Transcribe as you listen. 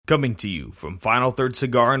Coming to you from Final Third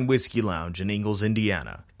Cigar and Whiskey Lounge in Ingalls,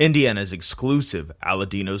 Indiana, Indiana's exclusive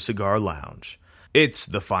Aladino Cigar Lounge. It's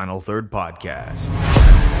the Final Third Podcast.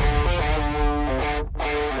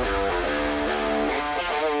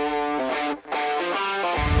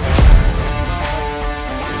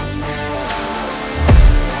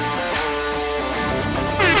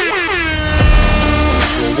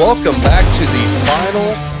 Welcome back to the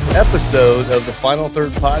final episode of the Final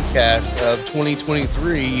Third Podcast of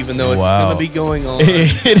 2023, even though it's going to be going on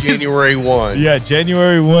January 1. Yeah,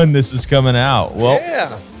 January 1 this is coming out. Well,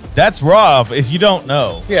 yeah. That's Rob, if you don't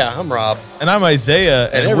know. Yeah, I'm Rob. And I'm Isaiah.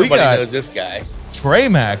 And everybody knows this guy. Trey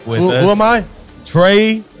Mac with us. Who am I?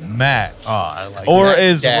 Trey Mac. Oh, I like Or that.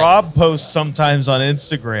 as Dad. Rob posts sometimes on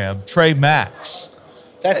Instagram, Trey Max.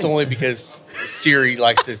 That's only because Siri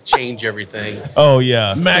likes to change everything. Oh,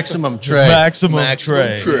 yeah. Maximum Trey. Maximum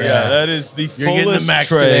Trey. Trey. Yeah, that is the You're getting the fullest max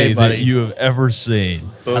Trey today, buddy. that you have ever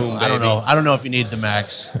seen. Boom, I don't know. I don't know if you need the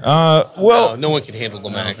max. Well, no one can handle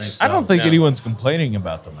the max. think so. I don't think No. anyone's complaining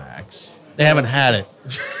about the Max. They haven't had it.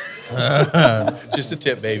 Just a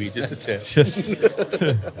tip, baby. Just a tip. Just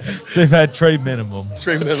they've had Trey minimum.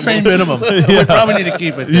 Trey minimum. Trey minimum. We probably need to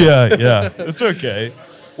keep it there. Yeah, it's okay.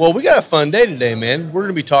 Well, we got a fun day today, man. We're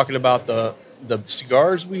going to be talking about the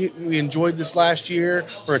cigars we enjoyed this last year.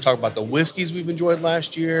 We're going to talk about the whiskeys we've enjoyed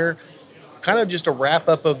last year. Kind of just a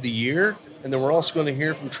wrap-up of the year. And then we're also going to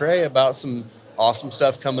hear from Trey about some awesome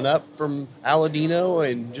stuff coming up from Aladino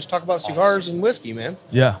and just talk about cigars and whiskey, man.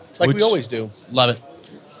 Yeah. Like we always do. Love it.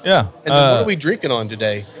 Yeah. And then what are we drinking on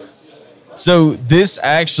today? So this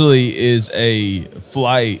actually is a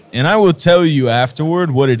flight, and I will tell you afterward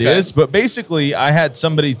what it is. But basically, I had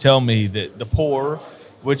somebody tell me that the pour,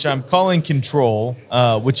 which I'm calling Control,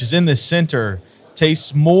 which is in the center,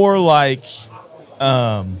 tastes more like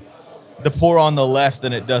the pour on the left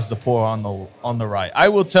than it does the pour on the right. I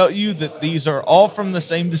will tell you that these are all from the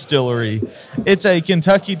same distillery. It's a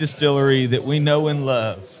Kentucky distillery that we know and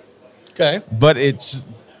love. Okay. But it's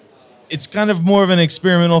kind of more of an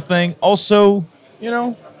experimental thing. Also,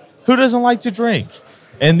 who doesn't like to drink?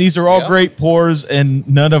 And these are all great pours, and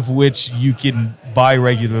none of which you can buy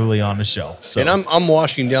regularly on a shelf. So. And I'm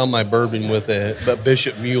washing down my bourbon with a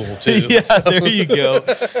Bishop Mule too. Yeah, there you go.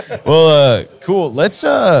 Well, cool. Let's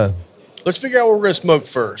figure out what we're going to smoke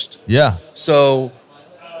first. Yeah. So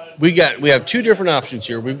we have two different options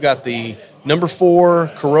here. We've got the number 4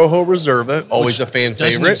 Corojo Reserva, always a fan Doesn't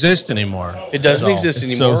favorite. exist anymore. It doesn't So, exist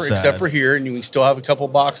it's anymore, so sad. except for here, and we still have a couple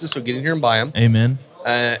boxes, so get in here and buy them. Amen.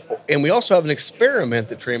 And we also have an experiment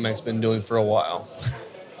that Trey Mac's been doing for a while.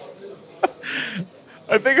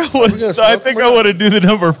 I think I want to do the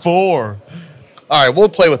number 4. All right, we'll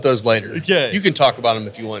play with those later. Okay. You can talk about them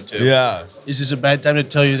if you want to. Yeah. Is this a bad time to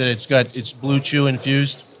tell you that it's Blue Chew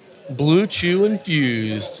infused? Blue Chew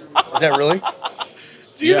infused. Is that really?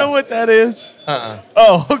 Do you know what that is? Uh-uh.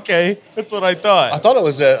 Oh, okay. That's what I thought. I thought it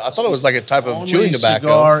was like a type of chewing Only tobacco.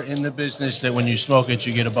 cigar in the business that when you smoke it,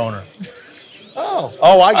 you get a boner.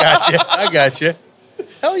 Oh, I got you. I got you.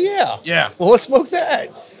 Hell yeah. Yeah. Well, let's smoke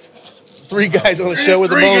that. 3 guys on the show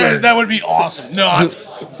with a Three boner. guys, that would be awesome. Not.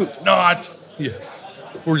 Yeah.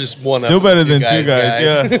 We're just one Still up better with than 2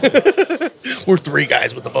 guys. Yeah. We're 3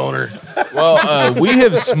 guys with a boner. Well, we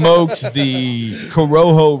have smoked the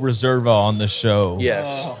Corojo Reserva on the show.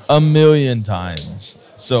 Yes. A million times.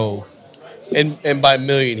 So And by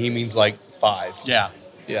million, he means like 5. Yeah.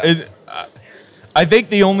 Yeah. I think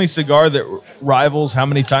the only cigar that rivals how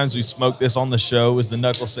many times we smoked this on the show is the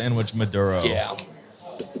Knuckle Sandwich Maduro. Yeah.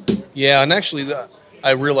 Yeah, and actually,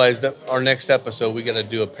 I realized that our next episode, we got to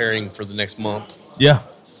do a pairing for the next month. Yeah.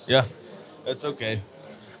 That's okay.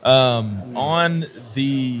 On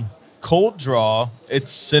the cold draw,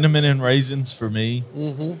 it's cinnamon and raisins for me.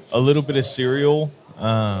 Mm-hmm. A little bit of cereal.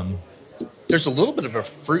 There's a little bit of a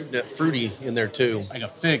fruity in there, too. Like a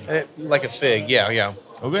fig. Like a fig. Yeah.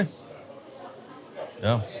 Okay.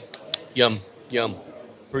 Yeah. Yum.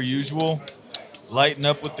 Per usual, lighten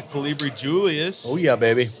up with the Colibri Julius. Oh, yeah,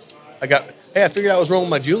 baby. I figured out what was wrong with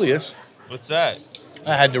my Julius. What's that?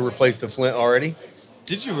 I had to replace the flint already.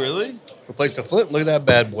 Did you really? Replace the flint. Look at that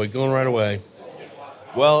bad boy going right away.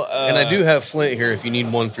 Well, And I do have flint here if you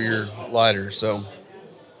need one for your lighter. So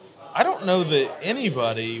I don't know that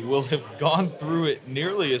anybody will have gone through it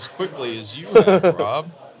nearly as quickly as you have, Rob.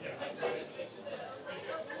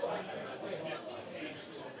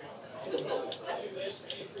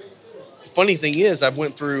 the funny thing is, I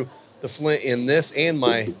went through the flint in this and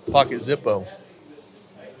my pocket Zippo.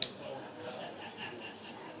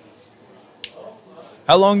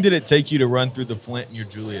 How long did it take you to run through the Flint in your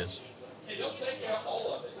Julius?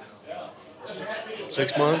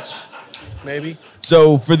 6 months. maybe.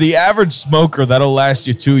 So for the average smoker, that'll last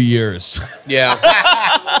you 2 years. Yeah.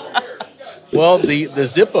 Well, the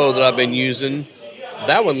Zippo that I've been using,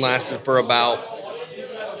 that one lasted for about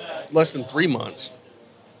less than 3 months.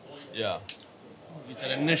 Yeah. Get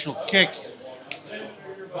that initial kick.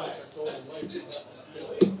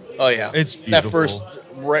 Oh yeah, It's that beautiful. first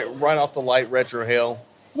right off the light retrohale.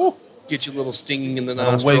 Woo. Get you a little stinging in the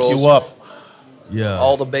That'll nostrils. wake you up. Yeah.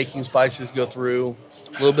 All the baking spices go through.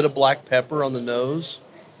 A little bit of black pepper on the nose.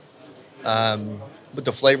 But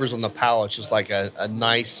the flavors on the palate, just like a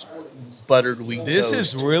nice buttered wheat This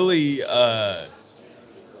toast. is really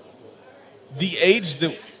the age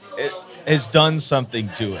that it has done something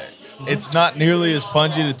to it. It's not nearly as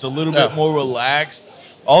pungent. It's a little bit more relaxed.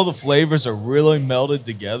 All the flavors are really melded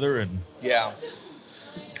together, and Yeah.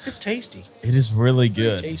 It's tasty. it is really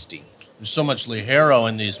good. Tasty. There's so much Ligero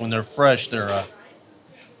in these. When they're fresh, they're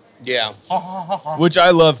Yeah. Which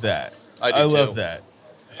I love that. I do love too. that.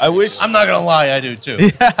 I wish. I'm not gonna lie, I do too.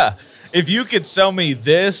 Yeah. If you could sell me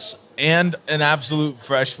this and an absolute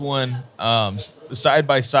fresh one side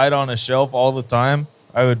by side on a shelf all the time,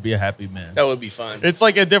 I would be a happy man. That would be fun. It's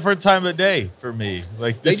like a different time of day for me.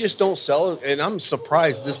 Like They this, just don't sell it, and I'm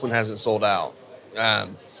surprised this one hasn't sold out.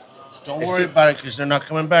 Don't worry about it because they're not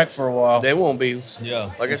coming back for a while. They won't be.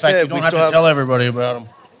 yeah. Like I In fact, said, you don't we have still to tell everybody about them.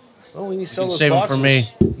 Oh, we need to sell can those save 'em boxes. for me.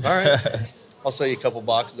 All right. I'll sell you a couple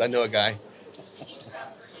boxes. I know a guy.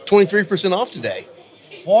 23% off today.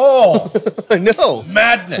 Whoa, I know.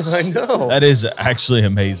 madness! I know. That is actually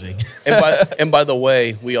amazing. And by the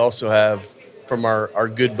way, we also have from our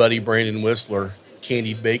good buddy Brandon Whistler,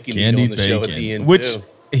 candied bacon on Candied the show at the bacon, end which too.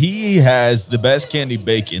 he has the best candied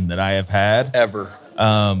bacon that I have had Ever.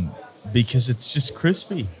 because it's just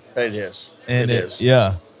crispy. It is. And it is.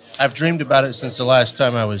 Yeah. I've dreamed about it since the last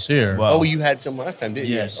time I was here, Wow. Oh, you had some last time, didn't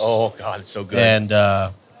Yes. you? Oh God, it's so good. and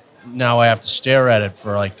now I have to stare at it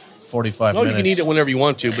for like 45 no, minutes. you can eat it whenever you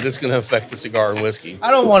want to, but it's going to affect the cigar and whiskey. I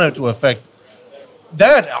don't want it to affect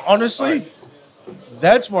that. Honestly,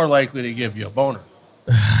 that's more likely to give you a boner.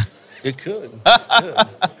 It could. I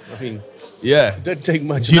mean, Yeah. it doesn't take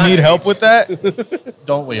much. Do you need help with that?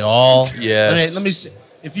 Don't we all? Yes. Let me see.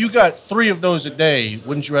 If you got 3 of those a day,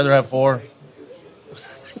 wouldn't you rather have 4?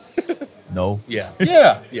 No. Yeah.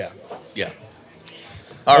 Yeah. Yeah. Yeah.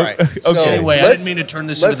 All right. So Okay. Anyway, I let's- didn't mean to turn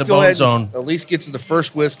this into let's the go bone ahead zone. and at least get to the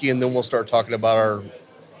first whiskey, and then we'll start talking about our.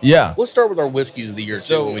 Yeah. Let's start with our whiskeys of the year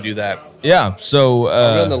So- too. When we do that, Yeah. So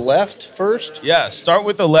are we on the left first? yeah, start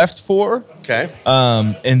with the left pour. Okay.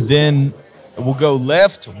 And then we'll go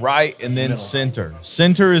left, right, and then center.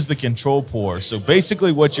 Center is the control pour. So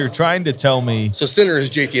basically, what you're trying to tell me. So center is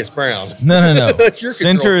JTS Brown. No. That's your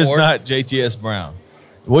Center control is pour. not JTS Brown.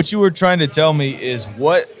 What you were trying to tell me is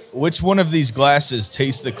which one of these glasses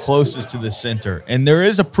tastes the closest to the center. And there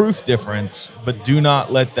is a proof difference, but do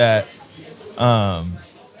not let that. I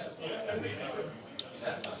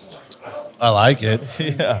like it.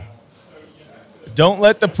 Yeah. Don't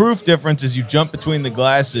let the proof difference as you jump between the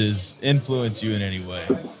glasses influence you in any way.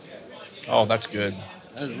 Oh, that's good.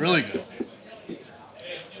 That's really good.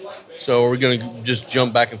 So are we going to just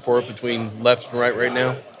jump back and forth between left and right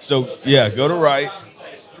now? So yeah, go to right.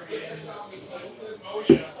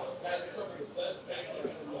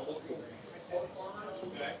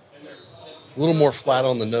 A little more flat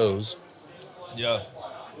on the nose. Yeah.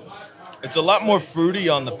 It's a lot more fruity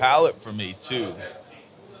on the palate for me too.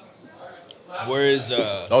 Whereas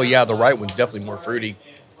Oh yeah, the right one's definitely more fruity.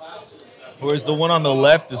 the one on the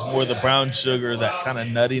left is more the brown sugar, that kind of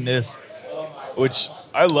nuttiness, which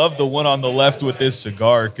I love the one on the left with this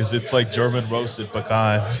cigar because it's like German roasted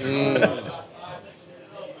pecans.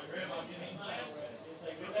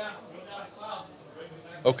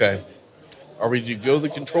 Okay. Are we to go to the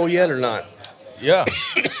control yet or not? Yeah.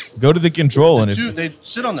 Go to the control and if Dude, they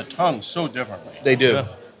sit on the tongue so differently. They do. Yeah.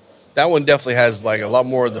 That one definitely has like a lot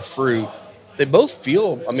more of the fruit. They both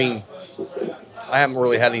feel, I mean, I haven't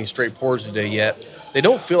really had any straight pours today yet. They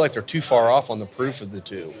don't feel like they're too far off on the proof of the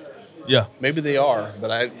two. yeah. Maybe they are,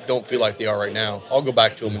 but I don't feel like they are right now. I'll go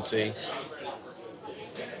back to them and see.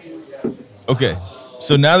 Okay.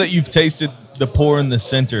 So now that you've tasted the pour in the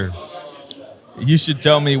center, you should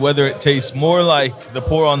tell me whether it tastes more like the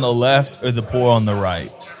pour on the left or the pour on the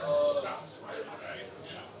right.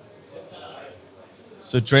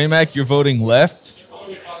 So Trey Mac, you're voting left.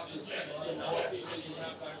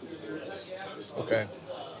 Okay.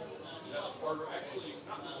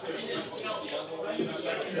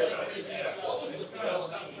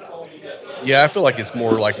 Yeah, I feel like it's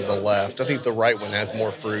more like the left. I think the right one has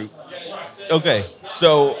more fruit. Okay.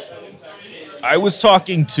 So I was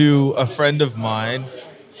talking to a friend of mine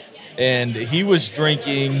and he was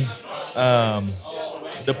drinking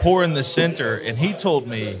the pour in the center, and he told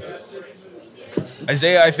me,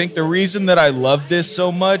 Isaiah, I think the reason that I love this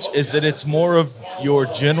so much is that it's more of your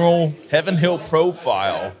general Heaven Hill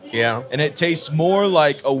profile. Yeah. And it tastes more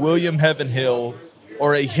like a William Heaven Hill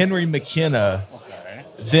or a Henry McKenna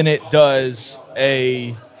than it does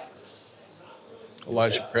a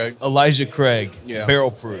Elijah Craig. Yeah.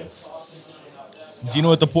 barrel proof. Do you know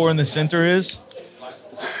what the pour in the center is?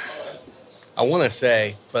 I want to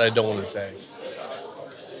say, but I don't want to say.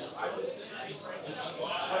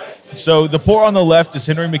 So the pour on the left is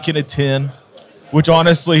Henry McKenna 10, which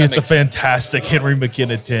honestly, That it's a makes sense. fantastic Henry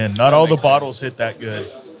McKenna 10. Not That all the makes bottles sense. hit that good.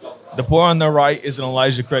 The pour on the right is an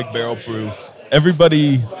Elijah Craig barrel proof.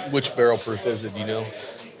 Everybody, Which barrel proof is it? Do you know?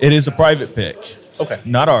 it is a private pick, Okay.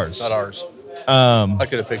 not ours. Not ours. I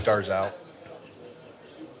could have picked ours out.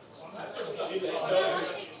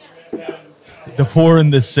 The pour in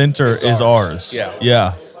the center It's is ours. ours. Yeah.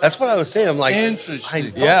 Yeah. That's what I was saying. I'm like, Interesting. I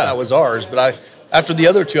thought Yeah. that was ours, but after the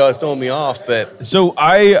other two, I was throwing me off. But So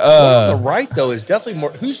the right though is definitely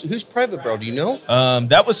more. Who's private barrel? Do you know?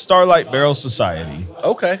 that was Starlight Barrel Society.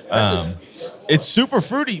 Okay. It's super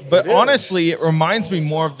fruity, but It is. honestly, it reminds me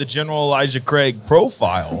more of the general Elijah Craig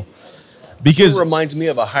profile. It Because, reminds me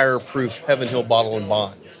of a higher proof Heaven Hill Bottle and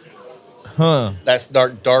Bond. huh? That's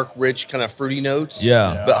dark, rich, kind of fruity notes.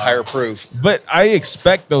 Yeah. But higher proof. But I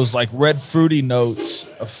expect those like red fruity notes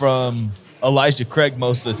from Elijah Craig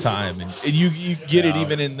most of the time, and you get it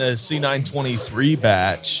even in the C923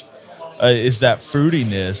 batch. Is that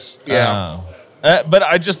fruitiness? Yeah. But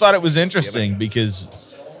I just thought it was interesting because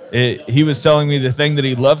he was telling me the thing that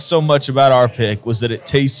he loved so much about our pick was that it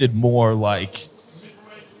tasted more like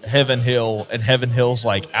Heaven Hill and Heaven Hill's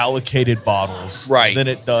like allocated bottles, Right. than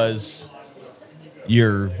it does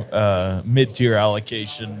your mid-tier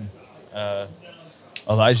allocation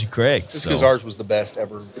Elijah Craig. Just because ours was the best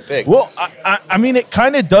ever picked. Well, I mean, it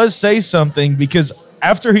kind of does say something because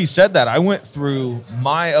after he said that, I went through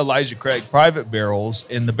my Elijah Craig private barrels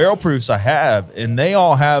and the barrel proofs I have, and they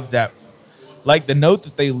all have that, like the note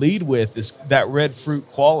that they lead with is that red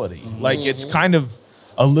fruit quality. Like it's kind of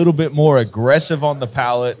a little bit more aggressive on the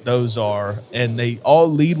palate, those are, and they all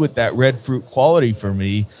lead with that red fruit quality for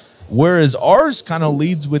me, whereas ours kind of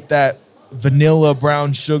leads with that vanilla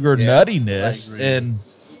brown sugar Yeah, nuttiness, I agree. and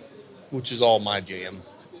Which is all my jam,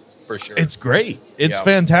 for sure. it's great. It's Yeah.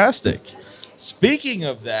 fantastic. Speaking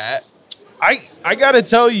of that, I got to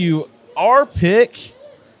tell you, our pick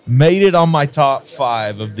made it on my top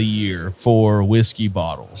 5 of the year for whiskey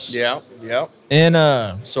bottles. Yeah. And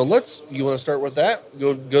So you want to start with that?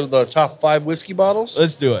 Go to the top 5 whiskey bottles.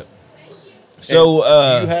 let's do it. So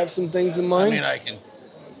Do you have some things in I mind? mean, I can.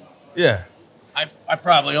 yeah. I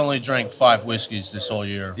probably only drank 5 whiskeys this whole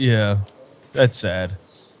year. Yeah. That's sad.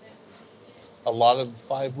 A lot of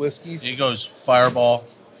 5 whiskeys. He goes Fireball,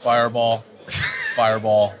 Fireball,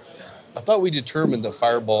 Fireball. I thought we determined the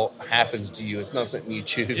Fireball happens to you. It's not something you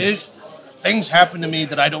choose. Things happen to me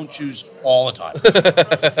that I don't choose all the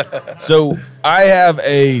time. So I have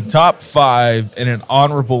a top 5 and an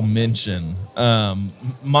honorable mention.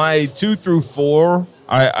 My 2 through 4,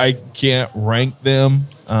 I can't rank them,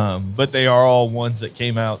 but they are all ones that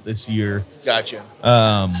came out this year. Gotcha.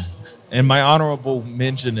 And my honorable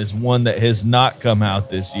mention is one that has not come out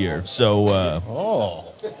this year. So, Oh.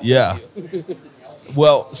 yeah.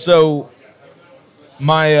 Well, so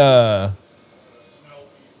my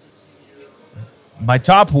my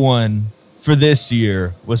top one for this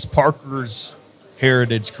year was Parker's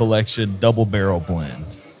Heritage Collection Double Barrel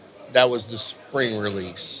Blend. That was the spring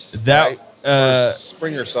release. That right? Or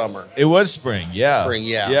spring or summer. it was spring, yeah, Spring,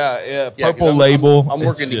 yeah. yeah. 'cause Purple label. I'm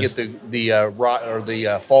working to It's get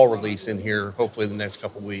the fall release in here. Hopefully, the next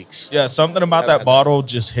couple weeks. Yeah, something about Haven't that had bottle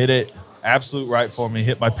just hit it absolute right for me,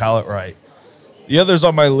 hit my palate right. The others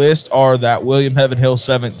on my list are that William Heaven Hill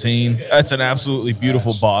 17. That's an absolutely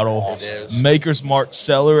beautiful bottle. It is. Maker's Mark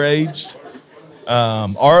cellar aged.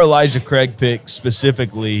 Our Elijah Craig pick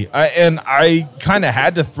specifically. I kind of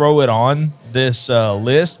had to throw it on this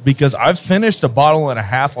list because I've finished a bottle and a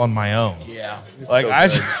half on my own. Yeah. it's Like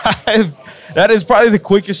so good. that is probably the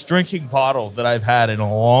quickest drinking bottle that I've had in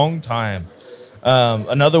a long time.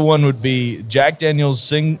 Another one would be Jack Daniel's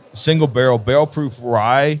single barrel proof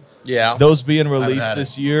rye. Yeah. Those being released had it.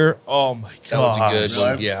 this year. Oh my That was god. a good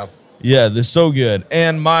one. Yeah. Yeah, they're so good.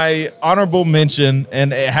 And my honorable mention,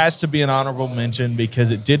 and it has to be an honorable mention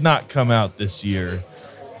because it did not come out this year,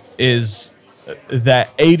 is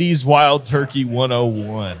that 80s Wild Turkey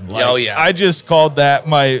 101. Like, Oh, yeah. I just called that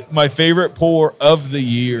my favorite pour of the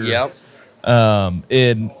year. Yep.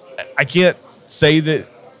 And I can't say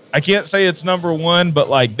it's number one, but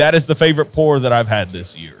like that is the favorite pour that I've had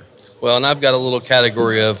this year. Well, and I've got a little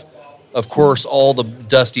category of course, all the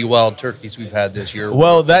Dusty Wild Turkeys we've had this year.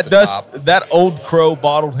 Well, that Old Crow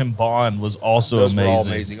Bottled and Bond was also Those amazing. were all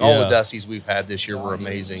amazing. All the Dusties we've had this year were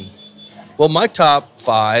amazing. Well, my top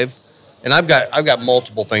 5, and I've got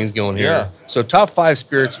multiple things going here. Yeah. So top 5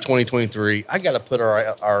 spirits of 2023. I got to put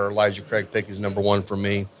our Elijah Craig pick as number 1 for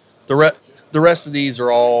me. The rest of these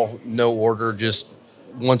are all no order, just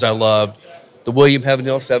ones I loved. The William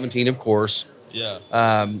Heavendale 17, of course. Yeah.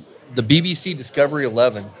 The BBC Discovery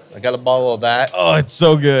 11. I got a bottle of that. Oh, it's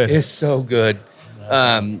so good. It's so good.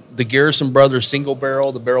 The Garrison Brothers single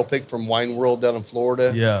barrel, the barrel pick from Wine World down in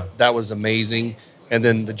Florida. Yeah. That was amazing. And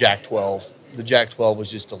then the Jack 12. The Jack 12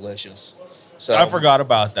 was just delicious. So I forgot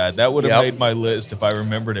about that. That would have Yep. made my list if I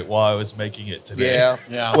remembered it while I was making it today.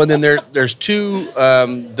 Yeah. Well, then there's 2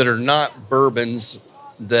 that are not bourbons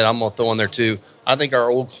that I'm going to throw in there too. I think our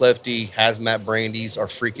Old Clifty Hazmat brandies are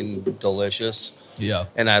freaking delicious. Yeah.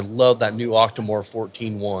 And I love that new Octomore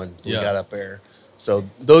 14-1 we Yeah. got up there. So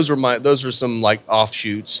those are some like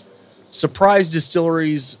offshoots. Surprise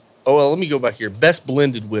distilleries. Oh, well, let me go back here. Best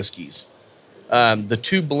blended whiskeys. The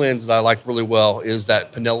 2 blends that I liked really well is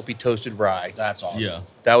that Penelope Toasted Rye. That's awesome. Yeah.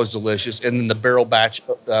 That was delicious. And then the Barrel Batch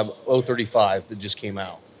 035 that just came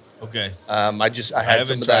out. Okay. I had haven't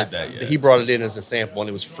some of tried that. that yet. He brought it in as a sample, and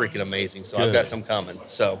it was freaking amazing. So I've Good. got some coming.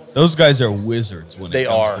 So Those guys are wizards when They it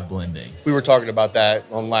comes are. to blending. we were talking about that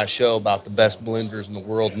on last show about the best blenders in the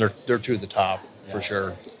world, and they're 2 of the top for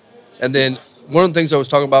sure. And then one of the things I was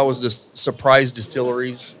talking about was this surprise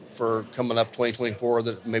distilleries for coming up 2024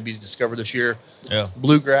 that maybe discovered this year. Yeah.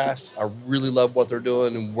 Bluegrass, I really love what they're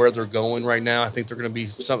doing and where they're going right now. I think they're going to be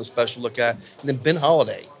something special to look at. And then Ben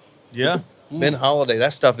Holiday. Yeah. Ben Holiday,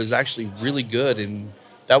 that stuff is actually really good. And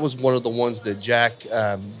that was one of the ones that Jack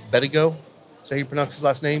Bedigo, is that how you pronounce his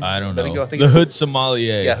last name? I don't know. Bedigo, I think The it's- Hood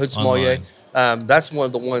Sommelier. Yeah, Hood Sommelier. online. That's one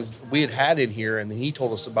of the ones we had in here, and then he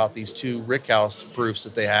told us about these 2 Rickhouse proofs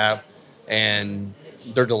that they have, and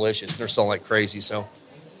they're delicious. They're selling like crazy. So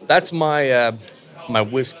that's my my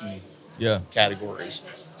whiskey Yeah. categories.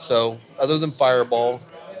 So other than Fireball,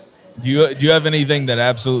 Do you have anything that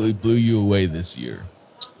absolutely blew you away this year?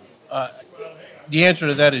 The answer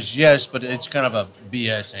to that is yes, but it's kind of a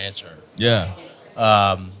BS answer. Yeah.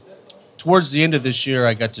 Towards the end of this year,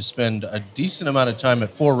 I got to spend a decent amount of time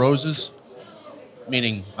at Four Roses,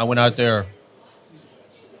 meaning I went out there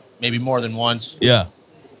maybe more than once, Yeah.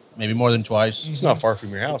 maybe more than twice. it's not far from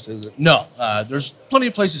your house, is it? No, there's plenty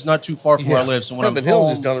of places not too far from where I live. So when I'm Rubbin Hills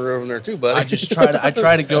home, is down the road from there too, buddy. I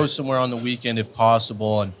try to go somewhere on the weekend if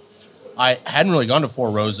possible, and I hadn't really gone to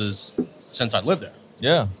Four Roses since I lived there.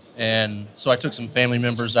 Yeah. And so I took some family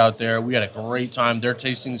members out there. We had a great time. Their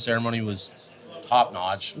tasting ceremony was top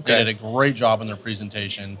notch. Okay. They did a great job in their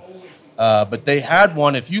presentation. But they had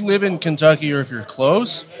one. If you live in Kentucky or if you're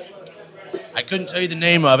close, I couldn't tell you the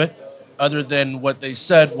name of it other than what they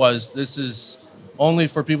said was this is only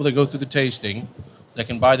for people that go through the tasting that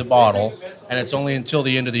can buy the bottle, and it's only until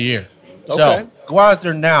the end of the year. Okay. So go out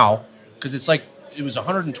there now because it was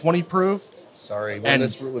 120 proof. Sorry, And-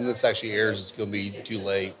 when this actually airs, it's going to be too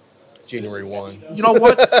late. January 1. You know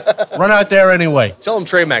what? Run out there anyway. Tell them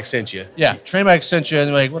Trey Mac sent you. Yeah, Trey Mac sent you, and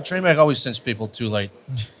they're like, well, Trey Mac always sends people too late,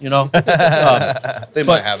 you know? They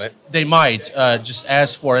might have it. They might just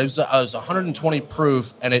ask for it. It was 120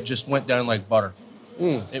 proof, and it just went down like butter.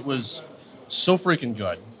 It was so freaking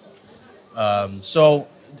good. So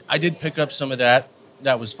I did pick up some of that.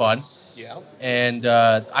 That was fun. Yeah. And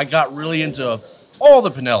I got really into all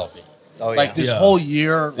the Penelope. Oh, yeah. Like this Yeah. whole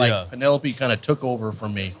year, like Yeah. Penelope kind of took over for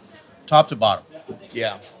me, top to bottom.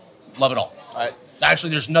 Yeah. Love it all.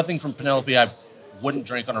 Actually, there's nothing from Penelope I wouldn't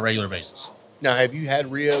drink on a regular basis. Now, have you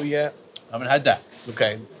had Rio yet? I haven't had that.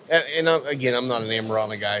 Okay. And again, I'm not an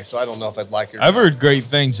Amarana guy, so I don't know if I'd like it. or I've not. heard great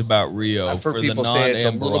things about Rio I've for heard the people say it's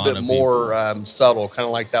a little bit non-Amburana more subtle, kind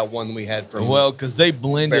of like that one we had from. people. Well, because they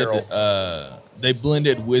blended Barrel. they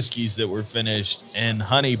blended whiskeys that were finished in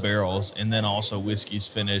honey barrels, and then also whiskeys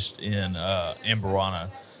finished in Amburana.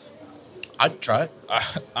 I'd try it,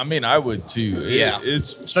 I mean, I would too. Yeah.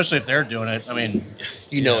 It's especially if they're doing it. I mean,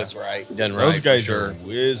 you know it's right, done right. those guys for sure. are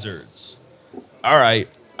wizards. All right.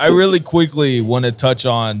 I really quickly want to touch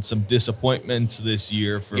on some disappointments this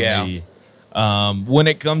year for Yeah. me. When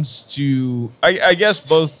it comes to, I guess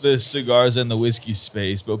both the cigars and the whiskey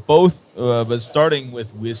space, but but starting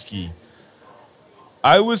with whiskey,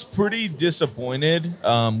 I was pretty disappointed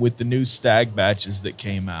with the new stag batches that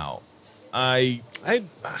came out. I I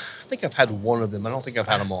think I've had one of them. I don't think I've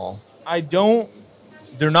had them all.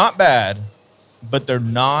 they're not bad, but they're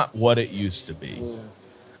not what it used to be.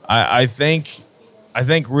 I think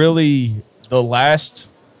really the last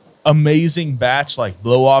amazing batch, like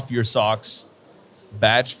blow off your socks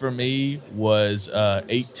batch for me was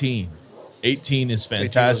 18. 18 is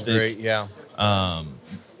fantastic. Great, yeah.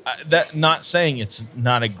 That not saying it's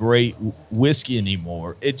not a great whiskey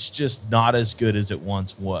anymore. It's just not as good as it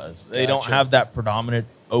once was. They don't have that predominant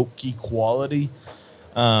oaky quality.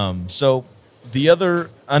 So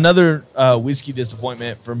another whiskey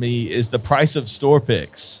disappointment for me is the price of store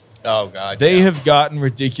picks. Oh God, they have gotten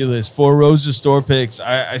ridiculous. Four Roses store picks.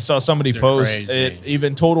 I saw somebody post it.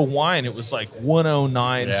 Even Total Wine, it was like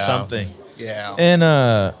 109 something. Yeah,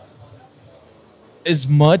 and as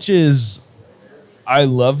much as I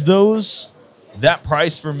love those, that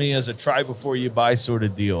price for me is a try before you buy sort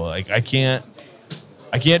of deal. Like I can't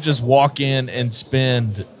just walk in and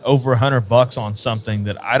spend over $100 on something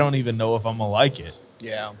that I don't even know if I'm gonna like it.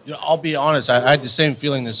 Yeah. You know, I'll be honest. I had the same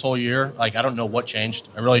feeling this whole year. Like, I don't know what changed.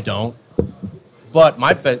 I really don't. But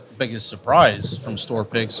my biggest surprise from store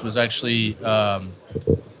picks was actually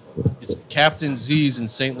it's Captain Z's in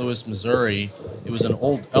St. Louis, Missouri. It was an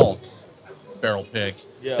Old Elk barrel pick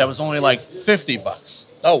that was only like $50.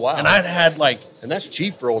 Oh wow! And I'd had like, and that's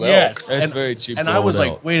cheap for Old Elk. That's very cheap. And for I was Old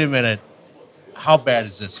like, Elk. wait a minute, how bad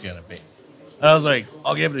is this gonna be? And I was like,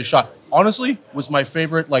 I'll give it a shot. Honestly, was my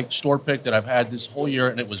favorite like store pick that I've had this whole year,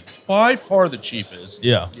 and it was by far the cheapest.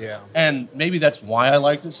 Yeah. And maybe that's why I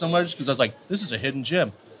liked it so much, because I was like, this is a hidden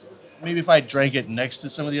gem. Maybe if I drank it next to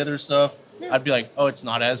some of the other stuff, I'd be like, oh, it's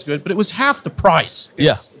not as good. But it was half the price.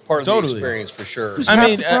 It's part of the experience for sure. I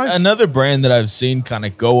mean, another brand that I've seen kind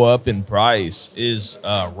of go up in price is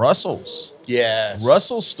Russell's. Yes.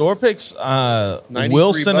 Russell's store picks.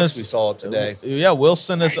 Will send us. We saw it today. Yeah, Will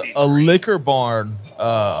send us a Liquor Barn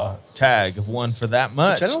tag of one for that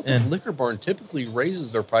much. Which I don't think Liquor Barn typically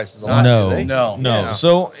raises their prices a lot. No. Yeah.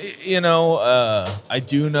 So, I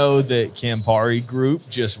do know that Campari Group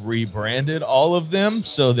just rebranded all of them.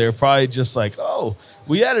 So they're probably just like, oh,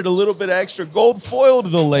 we added a little bit extra gold foil to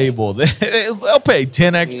the label. They'll pay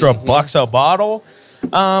 10 extra bucks a bottle.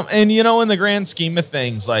 And in the grand scheme of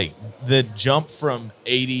things, like the jump from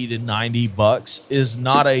 $80 to $90 is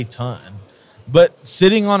not a ton. But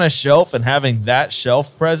sitting on a shelf and having that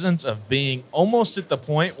shelf presence of being almost at the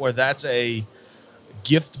point where that's a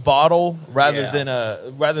gift bottle rather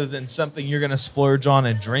than something you're going to splurge on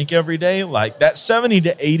and drink every day, like that $70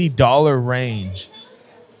 to $80 range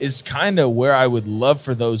is kind of where I would love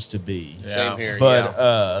for those to be. Yeah. Same here.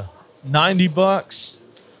 But $90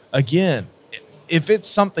 again, if it's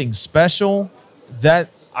something special, that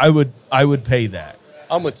I would pay that.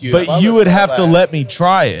 I'm with you. But you would have to let me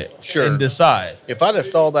try it and decide. If I'd have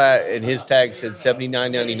saw that and his tag said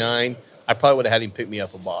 $79.99, I probably would have had him pick me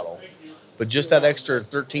up a bottle. But just that extra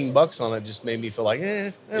 $13 on it just made me feel like,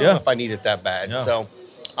 I don't know if I need it that bad. Yeah. So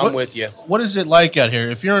I'm with you. What is it like out here?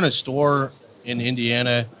 If you're in a store in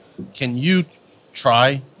Indiana, can you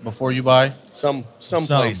try before you buy? Some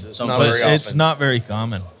places. Some not places. very often. It's not very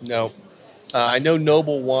common. No. I know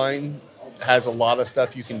Noble Wine has a lot of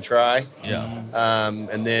stuff you can try. Yeah.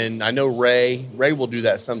 And then I know Ray will do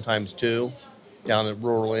that sometimes too, down at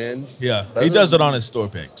Rural Inn. Yeah. But he does it on his store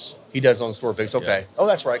picks. He does on store picks. Okay. Yeah. Oh,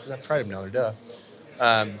 that's right, because I've tried them down there.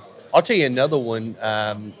 Duh. I'll tell you another one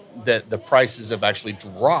that the prices have actually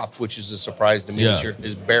dropped, which is a surprise to me this year,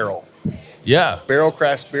 is Barrel. Yeah. Barrel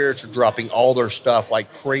Craft Spirits are dropping all their stuff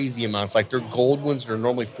like crazy amounts. Like their gold ones that are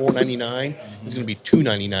normally $4.99 is going to be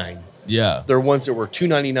 $2.99. Yeah. Their ones that were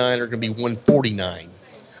 $2.99 are going to be $1.49.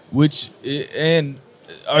 And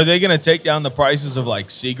are they going to take down the prices of like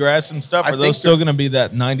seagrass and stuff? Are those still going to be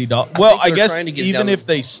that $90? Well, I guess even if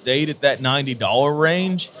they stayed at that $90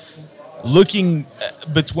 range, looking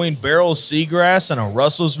between Barrel Seagrass and a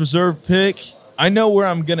Russell's Reserve pick, I know where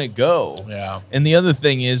I'm going to go. Yeah. And the other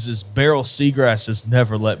thing is Barrel Seagrass has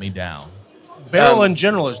never let me down. Barrel in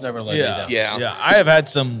general has never let me down. Yeah. I have had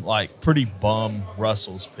some like pretty bum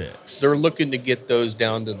Russell's picks. They're looking to get those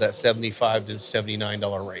down to that $75 to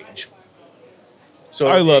 $79 range. So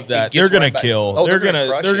I love that. They're going to kill. Oh, they're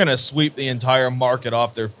going to sweep the entire market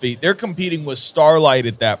off their feet. They're competing with Starlight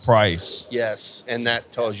at that price. Yes, and that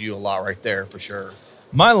tells you a lot right there for sure.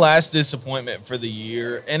 My last disappointment for the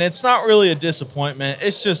year, and it's not really a disappointment,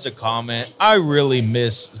 it's just a comment. I really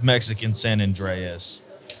miss Mexican San Andreas.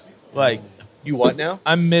 Like, you what now?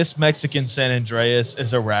 I miss Mexican San Andreas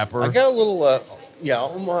as a rapper. I got a little, I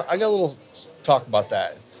got a little talk about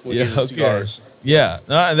that. Cigars. Yeah,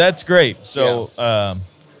 that's great. So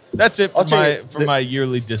that's it for my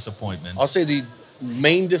yearly disappointments. I'll say the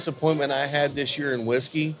main disappointment I had this year in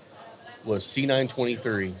whiskey was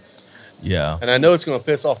C923. Yeah. And I know it's going to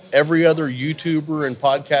piss off every other YouTuber and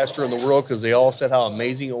podcaster in the world because they all said how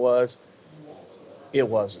amazing it was. It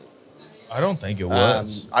wasn't. I don't think it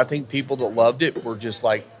was. I think people that loved it were just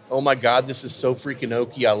like, oh my God, this is so freaking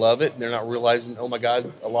oaky. I love it. And they're not realizing, oh my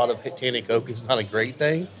God, a lot of tannic oak is not a great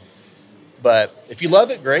thing. But if you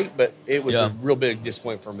love it, great. But it was a real big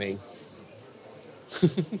disappointment for me.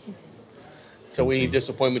 So any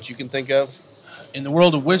disappointments you can think of? In the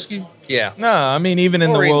world of whiskey? Yeah. No, I mean, even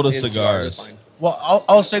in the world of cigars. cigars. Well,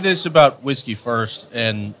 I'll say this about whiskey first.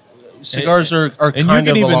 And cigars are kind of And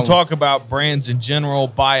you can even talk about brands in general,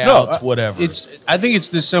 buyouts, whatever. I think it's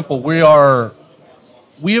this simple. We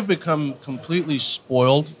have become completely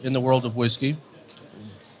spoiled in the world of whiskey,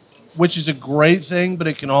 which is a great thing, but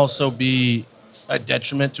it can also be a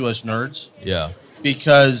detriment to us nerds. Yeah.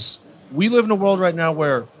 Because we live in a world right now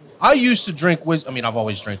where I used to drink whiskey. I mean, I've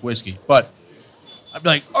always drank whiskey, but I'd be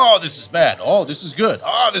like, oh, this is bad. Oh, this is good.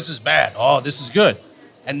 Oh, this is bad. Oh, this is good.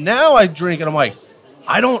 And now I drink and I'm like,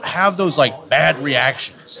 I don't have those like bad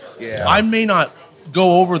reactions. Yeah. I may not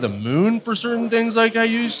go over the moon for certain things like I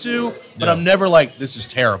used to, but I'm never like, this is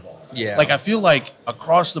terrible. Yeah. Like I feel like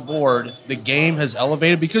across the board, the game has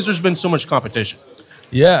elevated because there's been so much competition.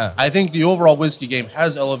 Yeah. I think the overall whiskey game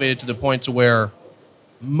has elevated to the point to where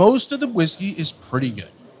most of the whiskey is pretty good.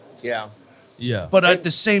 Yeah. Yeah. But at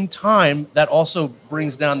the same time, that also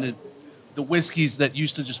brings down the whiskeys that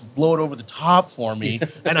used to just blow it over the top for me,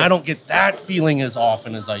 and I don't get that feeling as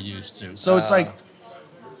often as I used to. So it's like,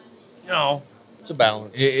 it's a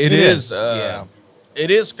balance. It is. Yeah.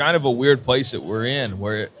 It is kind of a weird place that we're in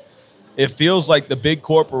where it feels like the big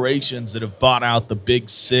corporations that have bought out the big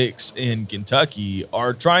six in Kentucky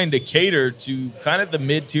are trying to cater to kind of the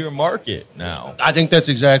mid-tier market now. I think that's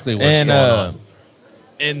exactly what's going on.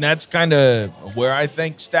 And that's kind of where I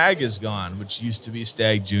think Stag has gone, which used to be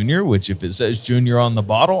Stag Junior, which if it says Junior on the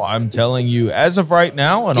bottle, I'm telling you, as of right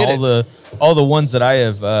now, and all the ones that I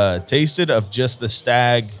have tasted of just the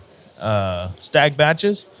Stag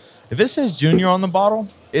batches, if it says Junior on the bottle,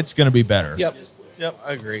 it's going to be better. Yep,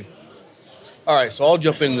 I agree. All right, so I'll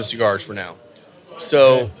jump into the cigars for now.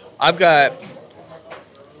 So I've got,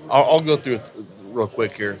 I'll go through it real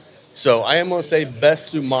quick here. So I am going to say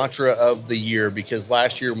best Sumatra of the year because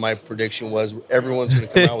last year my prediction was everyone's going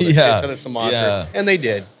to come out with a shit ton of Sumatra, and they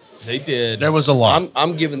did. They did. There was a lot.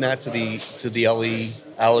 I'm giving that to the LE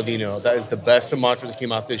Aladino. That is the best Sumatra that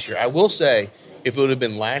came out this year. I will say, if it would have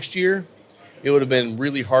been last year, it would have been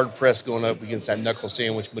really hard pressed going up against that knuckle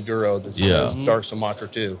sandwich Maduro that's dark Sumatra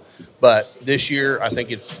too. But this year, I think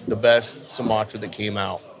it's the best Sumatra that came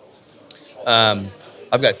out.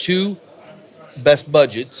 I've got two best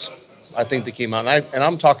budgets. I think that came out, and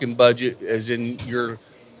I'm talking budget as in your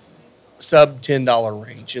sub $10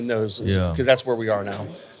 range in those, because that's where we are now.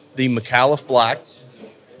 The McAuliffe Black,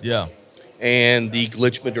 and the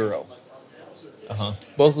Glitch Maduro.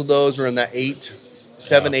 Both of those are in that $8,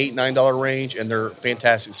 $9 range, and they're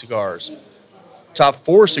fantastic cigars. Top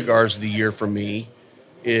 4 cigars of the year for me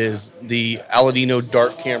is the Aladino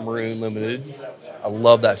Dark Cameroon Limited. I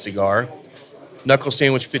love that cigar. Knuckle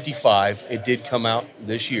Sandwich 55. It did come out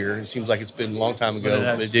this year. It seems like it's been a long time ago,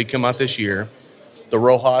 but it did come out this year. The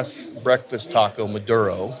Rojas Breakfast Taco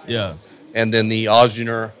Maduro. Yeah. And then the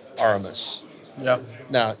Osgener Aramis. Yep.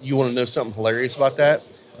 Now, you want to know something hilarious about that?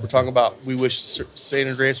 We're talking about we wish San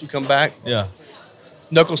Andreas would come back. Yeah.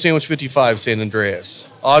 Knuckle Sandwich 55, San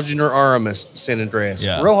Andreas. Osgener Aramis, San Andreas.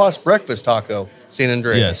 Yeah. Rojas Breakfast Taco, San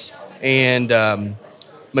Andreas. Yes. And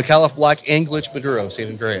McAuliffe Black and Glitch Maduro, San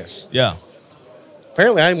Andreas. Yeah.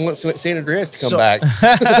 Apparently, I want San Andreas to come back.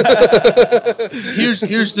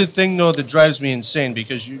 Here's the thing, though, that drives me insane,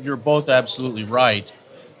 because you're both absolutely right.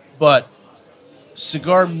 But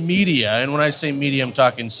cigar media, and when I say media, I'm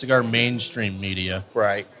talking cigar mainstream media,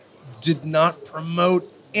 Right. did not promote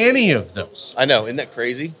any of those. I know. Isn't that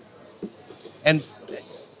crazy? And,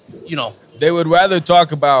 They would rather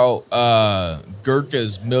talk about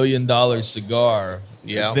Gurkha's $1 million cigar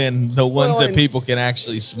than the ones that people can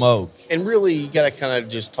actually smoke. And really, you got to kind of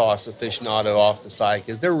just toss aficionado off the side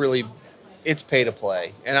because they're really, it's pay to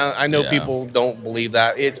play. And I know people don't believe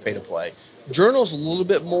that. It's pay to play. Journal's a little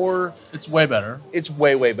bit more. It's way better. It's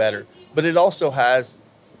way, way better. But it also has,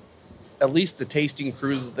 at least the tasting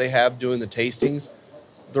crew that they have doing the tastings,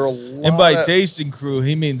 they're a lot. And by tasting crew,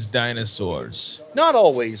 he means dinosaurs. Not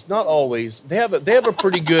always. Not always. They have a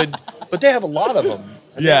pretty good, but they have a lot of them.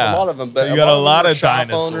 And they have a lot of them. But you got a lot of shop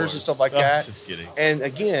dinosaurs. owners and stuff like that. Just kidding. And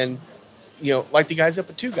again, like the guys up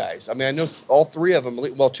at Two Guys. I mean, I know all 3 of them.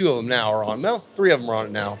 Well, 2 of them now are on. Well, 3 of them are on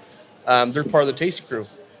it now. They're part of the tasting crew.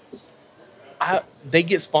 They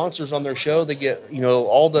get sponsors on their show. They get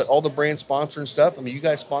all the brand sponsor and stuff. I mean, you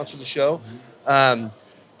guys sponsor the show.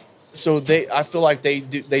 I feel like they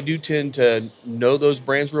do tend to know those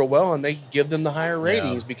brands real well, and they give them the higher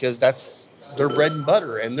ratings because that's their bread and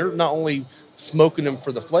butter. And they're not only smoking them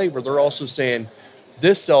for the flavor, they're also saying,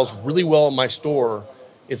 this sells really well in my store.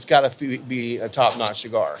 It's got to be a top-notch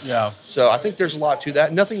cigar. Yeah. So I think there's a lot to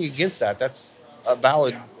that. Nothing against that. That's a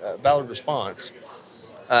valid response.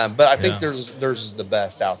 But I think theirs is the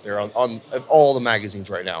best out there on all the magazines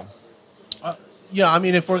right now. Yeah, I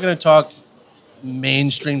mean, if we're going to talk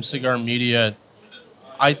mainstream cigar media,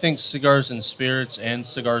 I think Cigars and Spirits and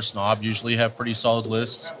Cigar Snob usually have pretty solid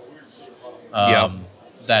lists.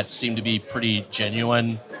 That seem to be pretty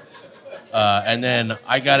genuine. And then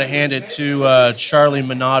I got to hand it to Charlie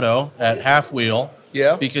Minato at Half Wheel.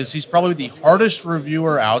 Yeah. Because he's probably the hardest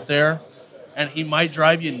reviewer out there, and he might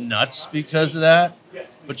drive you nuts because of that.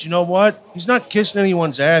 But you know what? He's not kissing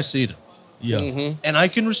anyone's ass either. Yeah. Mm-hmm. And I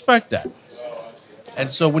can respect that.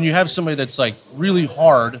 And so when you have somebody that's like really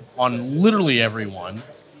hard on literally everyone,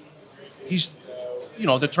 he's,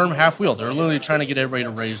 the term half wheel, they're literally trying to get everybody to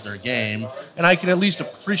raise their game. And I can at least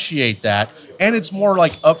appreciate that. And it's more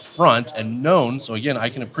like upfront and known. So again, I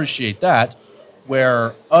can appreciate that,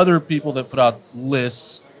 where other people that put out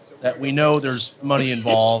lists that we know there's money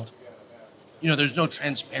involved, there's no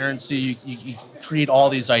transparency. You create all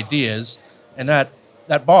these ideas, and that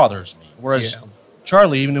bothers me. Whereas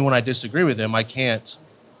Charlie, even when I disagree with him, I can't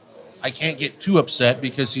get too upset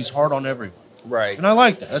because he's hard on everyone. Right. And I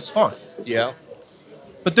like that. That's fine. Yeah.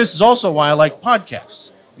 But this is also why I like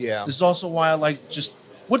podcasts. Yeah. This is also why I like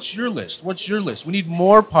what's your list? What's your list? We need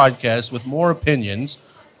more podcasts with more opinions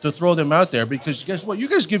to throw them out there, because guess what? You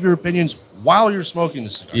guys give your opinions while you're smoking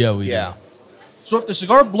the cigar. Yeah, we Yeah. do. So if the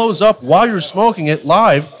cigar blows up while you're smoking it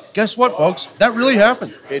live, guess what, folks? That really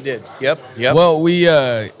happened. It did. Yep. Well, we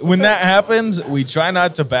when that happens, we try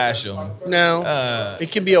not to bash them. No,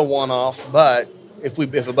 it can be a one-off, but if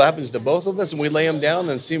it happens to both of us and we lay them down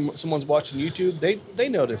and see someone's watching YouTube, they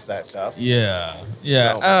notice that stuff. Yeah.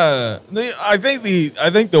 So. I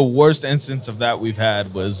think the worst instance of that we've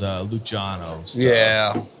had was Luciano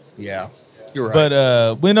stuff. Yeah. You're right.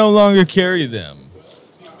 But we no longer carry them.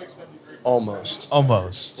 Almost.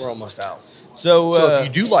 Almost. We're almost out. So So if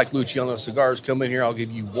you do like Luciano cigars, come in here. I'll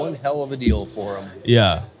give you one hell of a deal for them.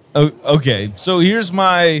 Yeah. Okay. So here's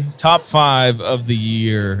my top 5 of the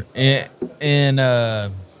year, and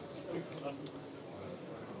I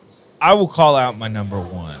will call out my number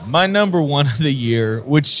 1. My number 1 of the year,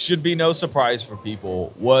 which should be no surprise for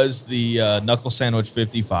people, was the Knuckle Sandwich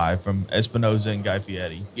 55 from Espinosa and Guy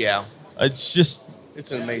Fieri. Yeah.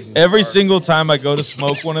 It's an amazing every cigar. single time I go to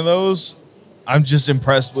smoke one of those, I'm just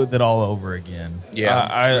impressed with it all over again. Yeah,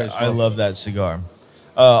 I love that cigar.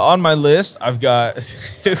 On my list, I've got,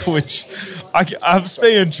 which I'm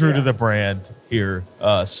staying true to the brand here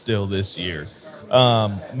still this year.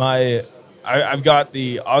 I've got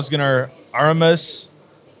the Osgener Aramis,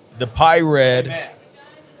 the Pie Red,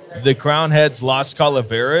 the Crown Heads Las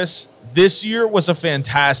Calaveras. This year was a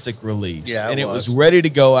fantastic release. Yeah, and it was ready to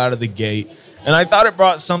go out of the gate. And I thought it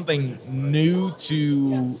brought something new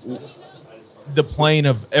to the plane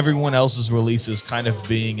of everyone else's releases kind of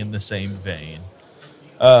being in the same vein.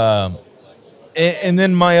 And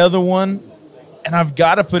then my other one, and I've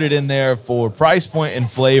got to put it in there for price point and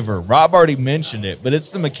flavor. Rob already mentioned it, but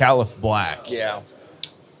it's the McAuliffe Black. Yeah.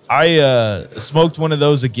 I smoked one of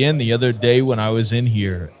those again the other day when I was in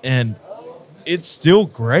here, and it's still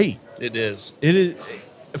great. It is. It is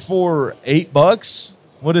for $8.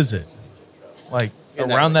 What is it? Like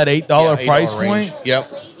around that $8 price point? Yep.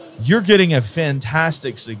 You're getting a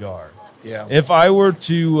fantastic cigar. Yeah. If I were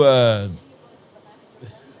to,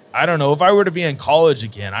 I don't know, if I were to be in college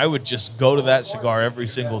again, I would just go to that cigar every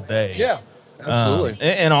single day. Yeah. Absolutely.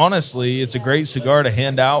 And honestly, it's a great cigar to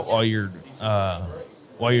hand out while you're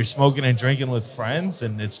smoking and drinking with friends,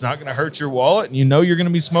 and it's not going to hurt your wallet, and you're going to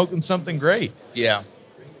be smoking something great. Yeah.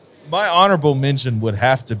 My honorable mention would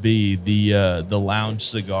have to be the lounge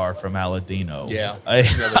cigar from Aladino. Yeah,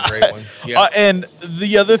 another great one. Yeah. And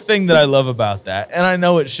the other thing that I love about that, and I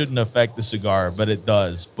know it shouldn't affect the cigar, but it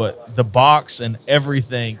does. But the box and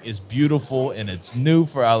everything is beautiful, and it's new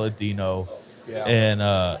for Aladino. Yeah.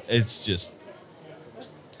 And it's just,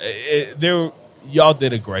 y'all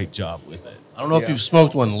did a great job with it. I don't know if you've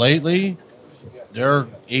smoked one lately. They're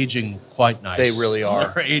aging quite nice. They really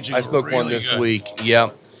are. They're aging I smoked one really this good. week.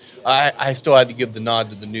 Yeah. I still had to give the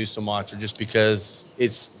nod to the new Sumatra just because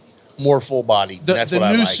it's more full bodied. The That's what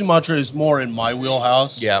I new like. Sumatra is more in my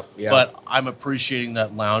wheelhouse. Yeah. But I'm appreciating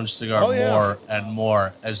that lounge cigar more and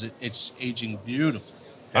more as it's aging beautifully.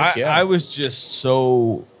 Heck yeah. I was just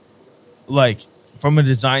so, like, from a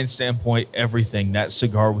design standpoint, everything, that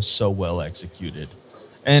cigar was so well executed.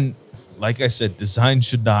 And like I said, design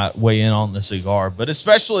should not weigh in on the cigar, but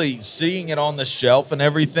especially seeing it on the shelf and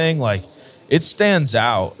everything, like it stands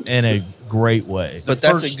out in a great way. But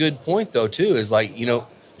that's a good point, though, too, is like,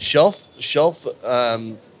 shelf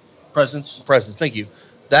Presence. presence. Thank you.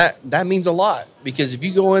 That means a lot, because if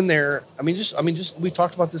you go in there, just we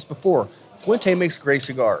talked about this before. Fuente makes great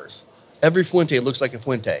cigars. Every Fuente looks like a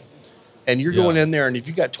Fuente. And you're going in there, and if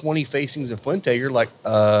you got 20 facings of Fuente, you're like,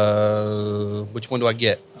 which one do I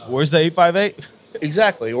get? Where's the 858?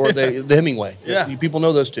 Exactly, or the Hemingway. Yeah. People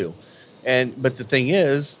know those two. But the thing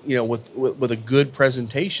is, with a good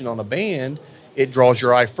presentation on a band, it draws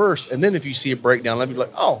your eye first. And then if you see a breakdown, let me be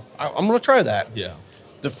like, oh, I'm going to try that. Yeah.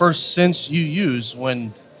 The first sense you use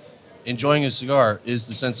when enjoying a cigar is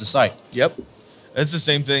the sense of sight. Yep. That's the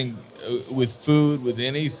same thing with food, with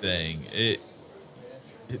anything.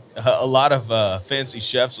 A lot of fancy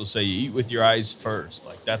chefs will say you eat with your eyes first.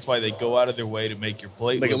 Like that's why they go out of their way to make your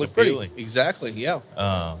plate Make it look appealing. pretty. Exactly, yeah.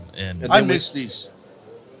 And I miss these.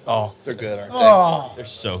 Oh, they're good, aren't they? Oh, they're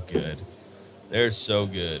so good. They're so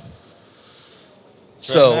good.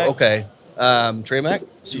 So, Trey Mac, okay. Trey Mac, you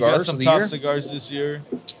got cigars some of the top year? cigars this year,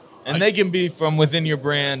 and they can be from within your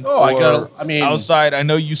brand. Oh, or I mean- outside. I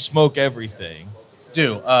know you smoke everything.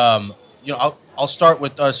 do. I'll start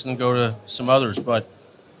with us and then go to some others, but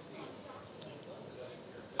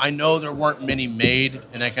I know there weren't many made,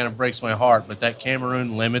 and that kind of breaks my heart. But that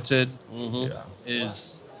Cameroon Limited Yeah.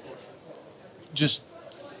 is just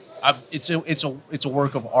it's a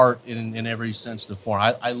work of art in every sense of the form.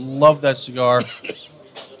 I love that cigar.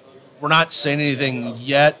 We're not saying anything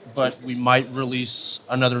yet, but we might release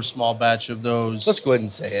another small batch of those. Let's go ahead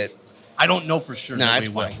and say it. I don't know for sure. Nah, that it's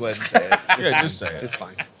we will. fine. Go ahead and say it. Yeah, just say it. It's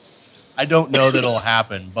fine. I don't know that it'll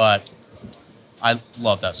happen, but I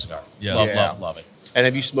love that cigar. Yeah. Love it. And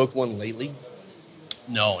have you smoked one lately?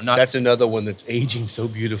 No, not. That's another one that's aging so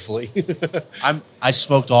beautifully. I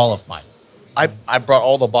smoked all of mine. I brought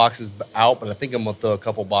all the boxes out, but I think I'm going to throw a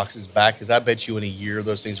couple boxes back, because I bet you in a year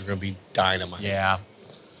those things are going to be dynamite. Yeah.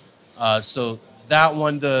 So that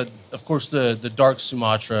one, of course the Dark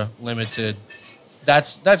Sumatra Limited,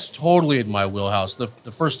 that's totally in my wheelhouse. The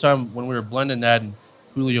first time when we were blending that and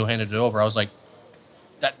Julio handed it over, I was like,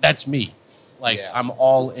 that's me. Like, Yeah. I'm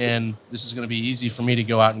all in. This is going to be easy for me to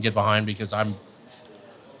go out and get behind, because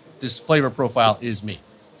this flavor profile is me.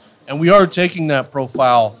 And we are taking that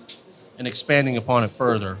profile and expanding upon it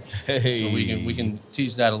further. Hey. So we can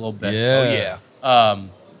tease that a little bit. Yeah. Oh, yeah.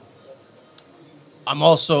 I'm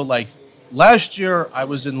also like, last year I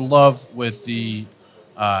was in love with the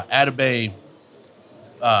Atabey,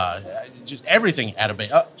 just everything Atabey,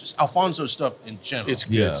 just Alfonso stuff in general. It's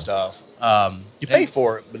good Yeah. stuff. You and- pay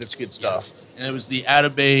for it, but it's good stuff. And it was the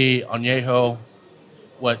Atabey Añejo,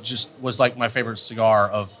 what just was like my favorite cigar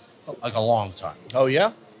of like a long time. Oh,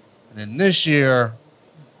 yeah? And then this year,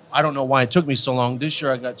 I don't know why it took me so long. This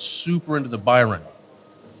year I got super into the Byron.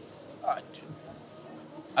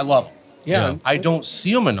 I love them. Yeah. I don't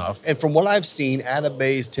see them enough. And from what I've seen,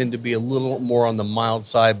 Atabays tend to be a little more on the mild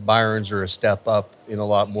side. Byrons are a step up in a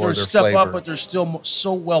lot more They're of a their step flavor. up, but they're still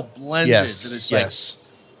so well blended yes, that it's yes.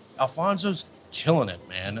 like Alfonso's killing it,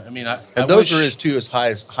 man. I mean, I And those wish- are his two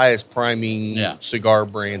highest priming Yeah. cigar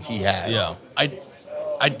brands he has. Yeah.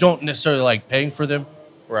 I don't necessarily like paying for them,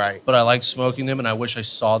 Right. but I like smoking them, and I wish I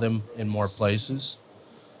saw them in more places.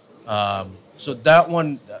 So that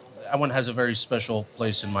one has a very special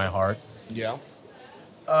place in my heart. Yeah.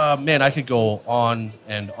 Man, I could go on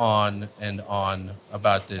and on and on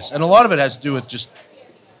about this, and a lot of it has to do with just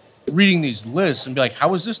reading these lists and be like,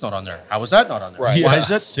 "How is this not on there? How is that not on there? Right. Why Yeah, is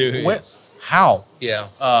that? serious. How?" Yeah.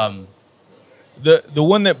 The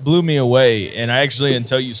one that blew me away, and I actually,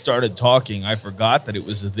 until you started talking, I forgot that it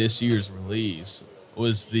was this year's release,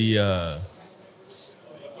 was the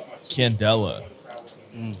Candela.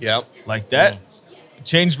 Yep. Like that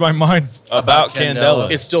changed my mind about Candela.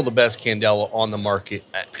 Candela. It's still the best Candela on the market,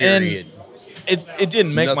 period. It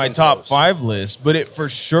didn't make my Nothing top close. 5 list, but it for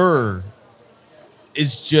sure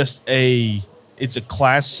is just it's a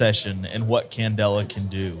class session in what Candela can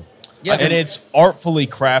do. Yeah. And it's artfully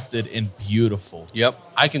crafted and beautiful. Yep.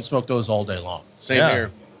 I can smoke those all day long. Same Yeah.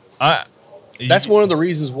 here. That's That's one of the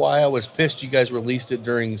reasons why I was pissed you guys released it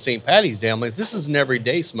during St. Patty's Day. I'm like, this is an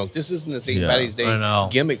everyday smoke. This isn't a St. Yeah, Patty's Day I know.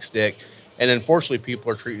 gimmick stick. And unfortunately,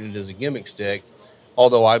 people are treating it as a gimmick stick.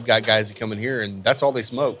 Although I've got guys that come in here and that's all they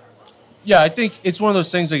smoke. Yeah, I think it's one of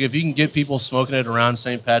those things like if you can get people smoking it around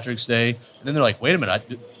St. Patrick's Day, and then they're like, "Wait a minute,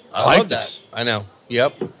 I like love this." that. I know.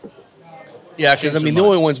 Yep. Yeah, because I Change mean, their the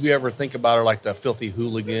mind. only ones we ever think about are like the Filthy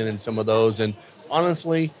Hooligan and some of those. And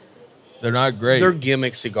honestly, They're not great. They're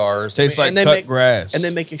gimmick cigars. Tastes like cut grass. And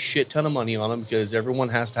they make a shit ton of money on them because everyone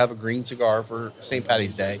has to have a green cigar for St.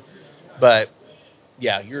 Patty's Day. But,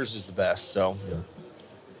 yeah, yours is the best. So,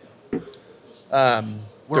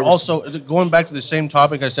 We're also, going back to the same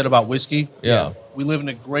topic I said about whiskey. Yeah. We live in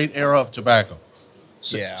a great era of tobacco.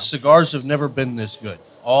 Yeah. Cigars have never been this good,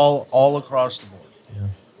 all across the board. Yeah.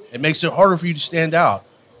 It makes it harder for you to stand out.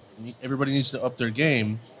 Everybody needs to up their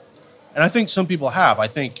game. And I think some people have. I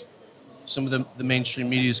think some of the mainstream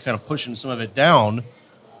media is kind of pushing some of it down.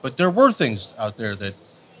 But there were things out there that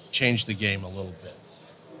changed the game a little bit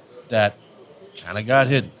that kind of got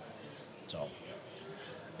hidden. So,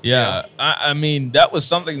 Yeah. I mean, that was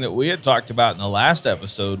something that we had talked about in the last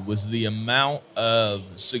episode was the amount of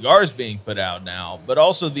cigars being put out now, but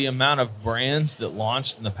also the amount of brands that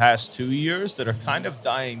launched in the past 2 years that are kind of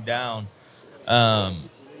dying down.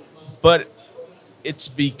 But it's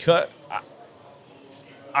because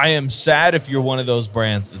I am sad if you're one of those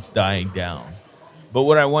brands that's dying down. But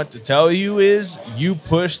what I want to tell you is you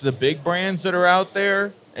push the big brands that are out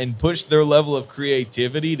there and push their level of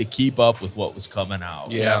creativity to keep up with what was coming out.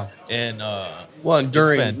 Yeah. And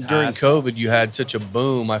during fantastic. COVID, you had such a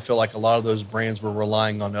boom. I feel like a lot of those brands were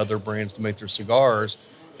relying on other brands to make their cigars.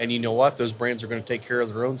 And you know what? Those brands are going to take care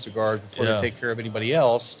of their own cigars before they take care of anybody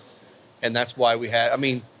else. And that's why we had,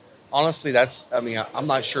 honestly, I'm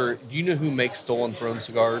not sure. Do you know who makes Stolen Throne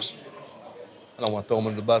cigars? I don't want to throw them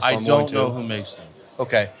under the bus. I but I'm don't going know to. who makes them.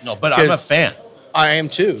 Okay. No, but I'm a fan. I am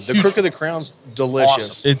too. The Crook of the Crown's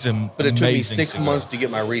delicious. it's But it took me amazing 6 cigar. months to get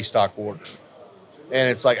my restock order. And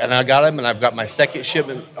it's like, and I got them, and I've got my second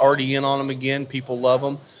shipment already in on them again. People love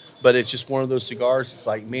them. But it's just one of those cigars. It's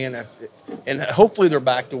like, man, and hopefully they're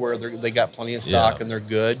back to where they got plenty of stock and they're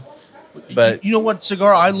good. But you know what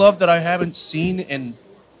cigar I love that I haven't seen in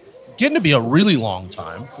getting to be a really long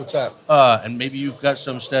time? what's that? And maybe you've got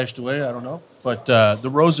some stashed away. I don't know. But the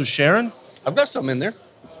Rose of Sharon, I've got some in there.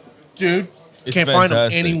 dude, It's can't find them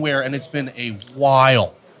fantastic. anywhere, and it's been a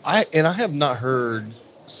while. I have not heard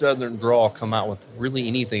Southern Draw come out with really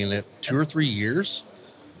anything in it 2 or 3 years.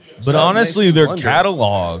 But So it honestly, makes me their wonder.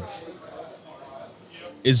 catalog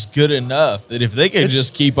is good enough that if they can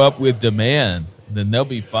just keep up with demand, then they'll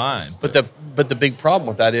be fine. But the big problem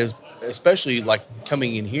with that is, especially like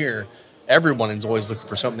coming in here, everyone is always looking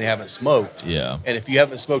for something they haven't smoked. Yeah. And if you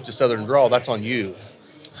haven't smoked a Southern Draw, that's on you.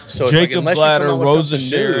 So it's Jacob's unless you come Ladder, out with Rose of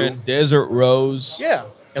something new- Sharon, Desert Rose. Yeah.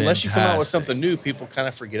 Unless you come out with Fantastic. something new, people kind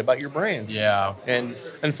of forget about your brand. Yeah. And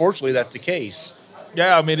unfortunately, that's the case.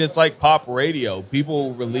 Yeah, I mean, it's like pop radio.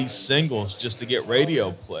 People release singles just to get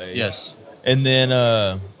radio play. Yes. And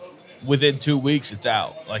then within 2 weeks, it's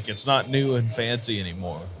out. Like, it's not new and fancy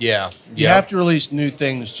anymore. Yeah. You have to release new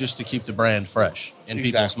things just to keep the brand fresh in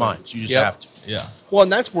people's Exactly. minds. You just Yep. have to. Yeah. Well,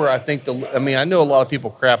 and that's where I think I know a lot of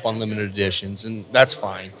people crap on limited editions, and that's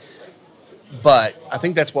fine. But I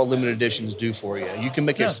think that's what limited editions do for you. You can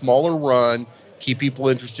make a smaller run, keep people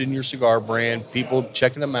interested in your cigar brand, people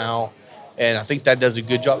checking them out, and I think that does a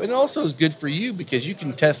good job. And it also is good for you because you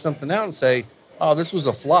can test something out and say, oh, this was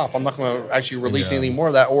a flop. I'm not going to actually release anything more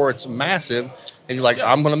of that, or it's massive, and you're like,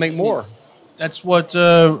 I'm going to make more. That's what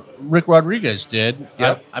Rick Rodriguez did.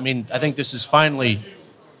 Yep. I mean, I think this is finally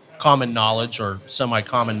common knowledge or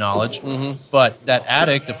semi-common knowledge. Mm-hmm. But that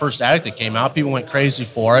Attic, the first Attic that came out, people went crazy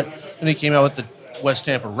for it. And he came out with the West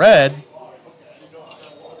Tampa Red.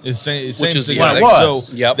 It's same Which is cigar. what it was.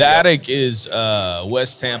 So Yep. the Attic is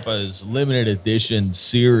West Tampa's limited edition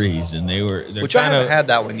series, and they're Which I kind haven't of had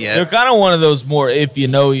that one they're yet. kind of one of those more if you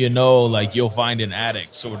know, like you'll find an Attic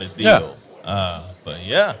sort of deal. But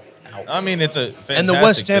yeah, I mean it's a fantastic And the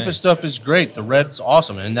West Tampa thing. stuff is great. The Red's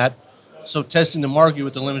awesome. And so testing the market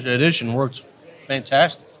with the limited edition works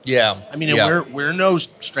fantastic. Yeah. I mean, and we're no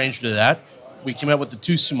stranger to that. We came out with the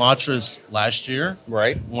 2 Sumatras last year.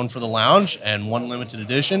 Right. One for the lounge and one limited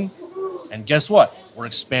edition. And guess what? We're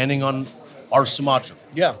expanding on our Sumatra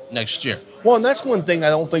Yeah. next year. Well, and that's one thing I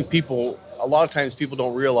don't think a lot of times people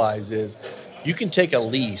don't realize is you can take a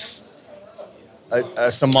leaf,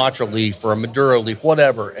 a Sumatra leaf or a Maduro leaf,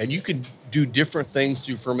 whatever, and you can do different things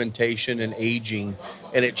through fermentation and aging,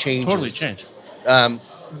 and it changes. Totally change.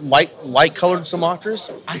 Light colored Sumatras,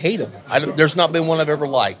 I hate them. There's not been one I've ever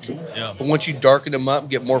liked. Yeah. But once you darken them up,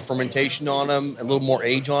 get more fermentation on them, a little more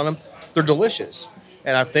age on them, they're delicious.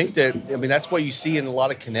 And I think that's what you see in a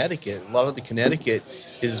lot of Connecticut. A lot of the Connecticut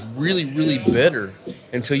is really, really bitter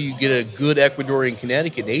until you get a good Ecuadorian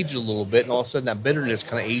Connecticut and age it a little bit, and all of a sudden that bitterness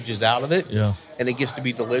kind of ages out of it, Yeah. and it gets to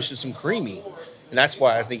be delicious and creamy. And that's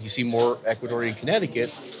why I think you see more Ecuadorian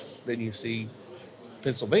Connecticut than you see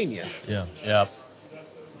Pennsylvania. Yeah. Yeah.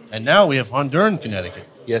 And now we have Honduran Connecticut.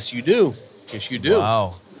 Yes, you do. Yes, you do.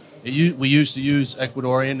 Wow. We used to use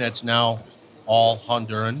Ecuadorian. That's now all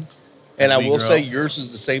Honduran. And I will grow. say yours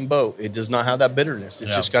is the same boat. It does not have that bitterness.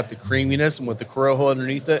 It's just got the creaminess, and with the Corojo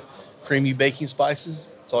underneath it, creamy baking spices.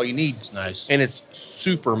 That's all you need. It's nice. And it's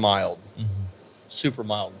super mild. Super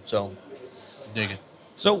mild. So, Dig it.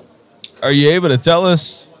 So, are you able to tell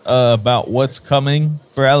us about what's coming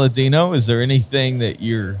for Aladino? Is there anything that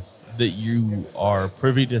you are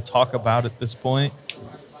privy to talk about at this point?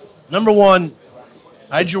 Number one,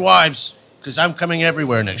 hide your wives, because I'm coming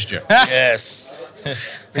everywhere next year. yes. You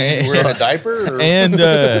wearing a diaper? Or?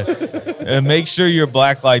 And make sure your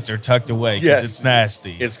black lights are tucked away because Yes. it's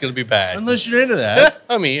nasty. It's going to be bad. Unless you're into that.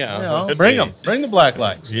 I mean, yeah. You know, Could bring be. them. Bring the black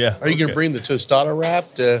lights. Yeah. Are you going to bring the tostada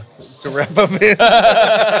wrap to wrap up in?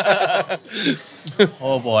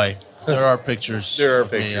 Oh, boy. There are pictures. There are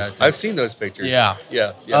of me, I pictures. think. I've seen those pictures. Yeah.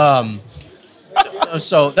 Yeah.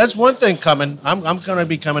 So that's one thing coming. I'm going to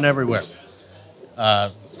be coming everywhere.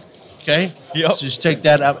 Okay? Yep. So just take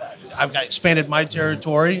that up. I've got expanded my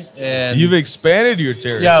territory. And You've expanded your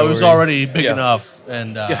territory. yeah, it was already big Yeah. enough.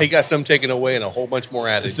 And Yeah, he got some taken away and a whole bunch more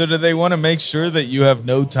added. So do they want to make sure that you have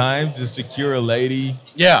no time to secure a lady?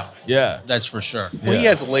 yeah, Yeah. that's for sure. Well, he Yeah.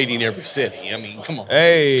 has a lady in every city. I mean, come on.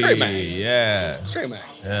 Hey, It's Trey Mac. yeah. It's Trey Mac.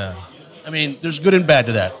 Yeah. I mean, there's good and bad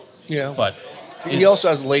to that. Yeah. But He also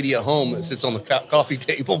has a lady at home that sits on the coffee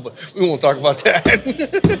table, but we won't talk about that.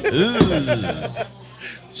 Ooh.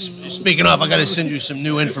 speaking of, I got to send you some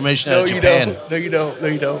new information out No, of you Japan. don't. No, you don't. No,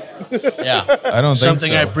 you don't. Yeah. I don't think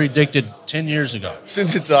Something so. I predicted 10 years ago.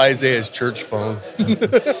 Since it's Isaiah's church phone.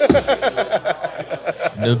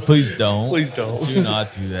 No, please don't. Please don't. Do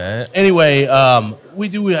not do that. Anyway, we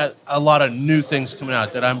do have a lot of new things coming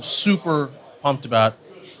out that I'm super pumped about.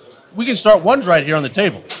 We can start ones right here on the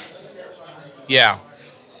table. Yeah.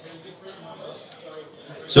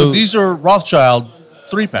 So these are Rothschild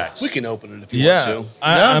 3-packs. We can open it if you Yeah. want to.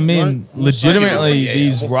 I mean, right. legitimately, Yeah, yeah.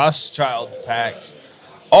 these Rothschild packs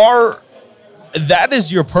are. That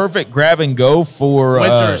is your perfect grab and go for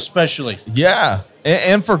Winter especially. Yeah,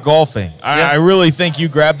 and for golfing. Yeah. I really think you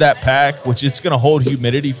grab that pack, which it's going to hold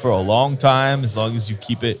humidity for a long time as long as you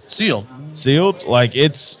keep it Sealed. sealed. Like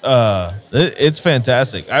it's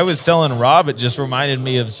fantastic. I was telling Rob, it just reminded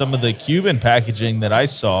me of some of the Cuban packaging that I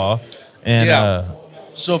saw, and Yeah.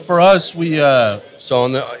 So for us, we So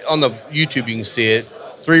on the YouTube you can see it.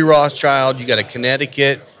 3 Rothschild. You got a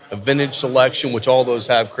Connecticut, a vintage selection, which all those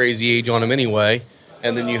have crazy age on them anyway,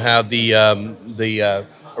 and then you have the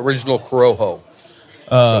original Corojo.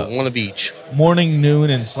 So one of each. morning, noon,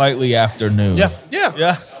 and slightly afternoon. yeah.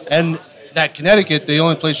 yeah. And that Connecticut, the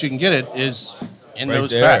only place you can get it is in Right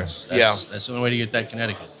those there. packs. Yeah. That's the only way to get that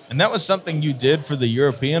Connecticut. And that was something you did for the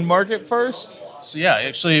European market first. So yeah,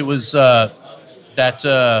 actually it was that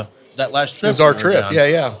last trip. It was our we were trip. down.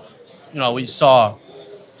 Yeah. You know, we saw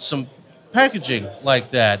some packaging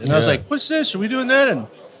like that, and I was Yeah. like, "What's this? Are we doing that?" And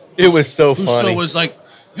It was so Gusto funny. was like,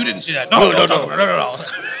 "You didn't see that? No.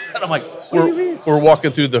 And I'm like, "What do you mean?" We're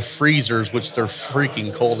walking through the freezers, which they're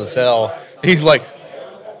freaking cold as hell. And he's like,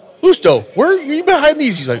 Gusto, where are you behind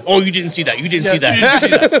these? He's like, oh, you didn't see that. You didn't see that. You didn't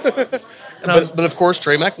see that. And I was, But of course,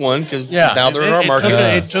 Trey Mac won because yeah, now they're in our market.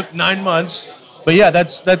 It took 9 months, but yeah,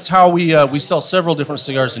 that's how we sell several different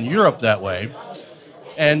cigars in Europe that way.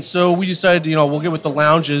 And so we decided, we'll get with the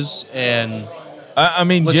lounges and I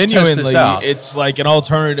mean, Let's test genuinely, this out. it's like an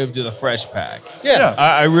alternative to the fresh pack. Yeah.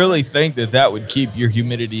 I really think that would keep your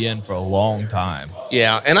humidity in for a long time.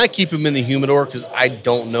 Yeah, and I keep them in the humidor because I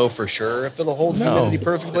don't know for sure if it'll hold No. humidity the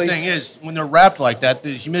perfectly. thing is, when they're wrapped like that,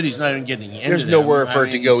 the humidity's not even getting into There's them. nowhere for I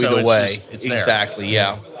it to mean, go so either it's way. just- it's there. Exactly,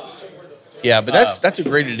 yeah. Yeah, but that's a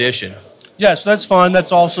great addition. Yeah, so that's fun.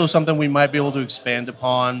 That's also something we might be able to expand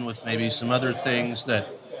upon with maybe some other things that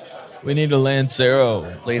We need a Lancero.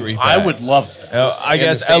 Lance- 3-pack. I would love. I And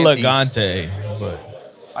guess the Santis. Elegante, but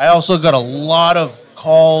I also got a lot of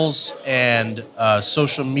calls and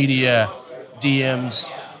social media DMs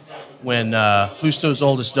when Justo's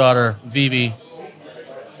oldest daughter, Vivi,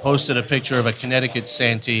 posted a picture of a Connecticut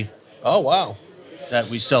Santee Oh, wow. that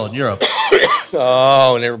we sell in Europe.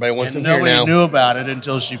 Oh, and everybody wants And them here nobody now. knew about it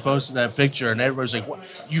until she posted that picture, and everybody's like, "What?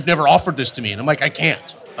 You've never offered this to me." And I'm like, "I can't.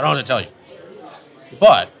 I don't have to tell you."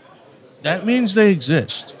 But that means they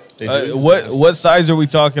exist. They do. what size are we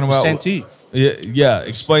talking about? Santee. Yeah,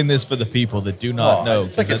 explain this for the people that do not Oh, know.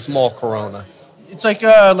 It's like a 'cause small Corona. It's like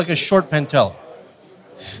a short Pentella.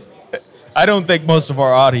 I don't think most of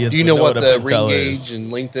our audience Do you would know what a the ring Pentella gauge is.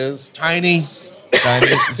 and length is? Tiny. Tiny.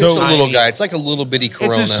 It's So a little Tiny. guy. It's like a little bitty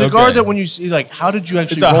Corona. It's a cigar Okay. that when you see, like, how did you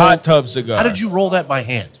actually it's a roll? hot tub cigar. How did you roll that by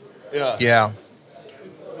hand? Yeah.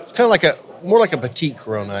 It's kind of like more like a petite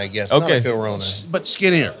Corona, I guess. Not Okay. a Corona. but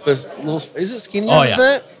skinnier. But it's a little, is it skinnier Oh, than yeah.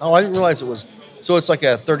 that? Oh, I didn't realize it was. So it's like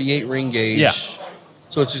a 38 ring gauge. Yeah.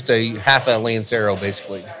 So it's just a half a Lancero,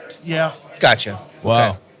 basically. Yeah. Gotcha.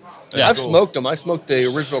 Wow. Yeah. I've smoked them. I smoked the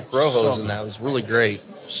original Corojos, So and that was really great.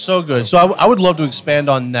 So good. So I would love to expand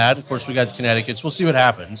on that. Of course, we got Connecticut's. We'll see what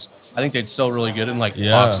happens. I think they'd sell really good in like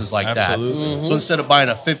Yeah, boxes like absolutely. that. So instead of buying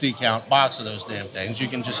a 50 count box of those damn things, you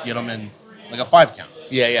can just get them in like a 5 count.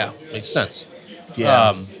 Yeah. Makes sense.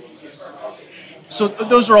 Yeah. So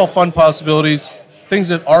those are all fun possibilities. Things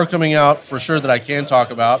that are coming out for sure that I can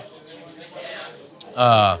talk about.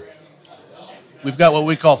 We've got what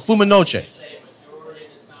we call Fuminoche.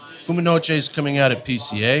 Fuminoche is coming out at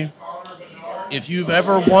PCA. If you've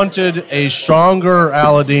ever wanted a stronger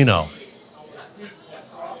Aladino,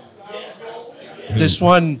 this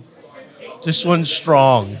one's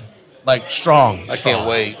strong. Like strong. I can't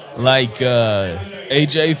wait. Like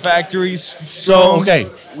AJ Factories. So, okay,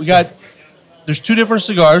 there's 2 different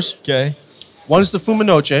cigars. Okay. One's the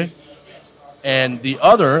Fuminoche, and the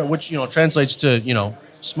other, which, translates to,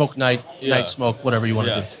 smoke night, Yeah. night smoke, whatever you want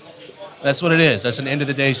to Yeah. do. That's what it is. That's an end of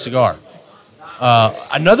the day cigar.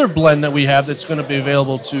 Another blend that we have that's going to be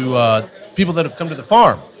available to people that have come to the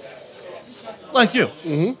farm, like you.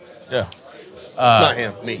 Yeah. Not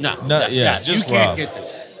him, me. No, yeah, just you can't Rob. get them.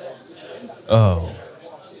 Oh,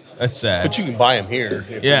 that's sad. But you can buy them here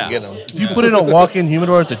if Yeah. you can get them. If you put in a walk-in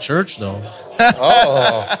humidor at the church, though,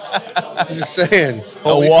 I'm just saying. A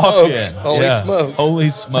Holy walk-in. smokes. Holy Yeah. smokes. Holy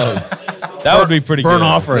smokes. That would be pretty burn good.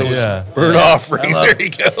 offerings. Yeah. Burn offerings. There you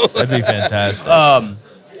go. That'd be fantastic.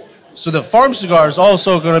 so the farm cigar is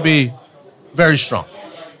also going to be very strong.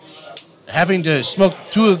 Having to smoke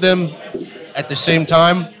 2 of them at the same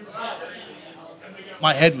time,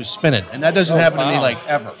 my head was spinning, and that doesn't happen to me wow. like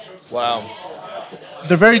ever. Wow.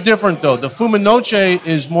 They're very different, though. The Fuminoche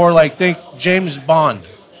is more like, think James Bond,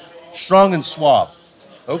 strong and suave.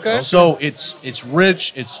 Okay. So it's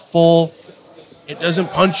rich, it's full, it doesn't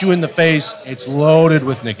punch you in the face. It's loaded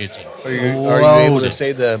with nicotine. Are you able to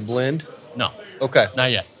say the blend? No, Okay. not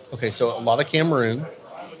yet. Okay, so a lot of Cameroon.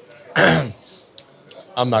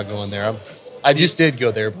 I'm not going there. I just did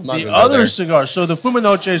go there, but I'm not The going to go other there. cigar, so the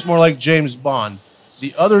Fuminoche is more like James Bond.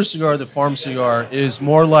 The other cigar, the farm cigar, is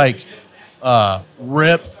more like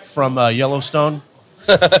Rip from Yellowstone.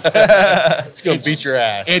 It's going to beat your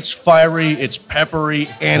ass. It's fiery, it's peppery,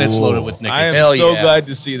 and it's loaded with nicotine. I am Hell so yeah. glad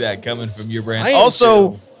to see that coming from your brand. I am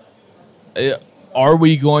Also, too. are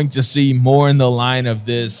we going to see more in the line of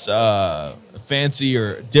this fancy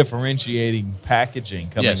or differentiating packaging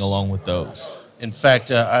coming Yes. along with those? In fact,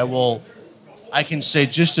 I can say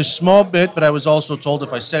just a small bit, but I was also told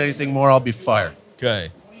if I said anything more, I'll be fired. Okay.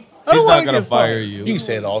 I don't He's wanna not going to get fire fired. you. You can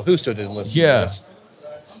say it all. Husto didn't listen Yeah. to this.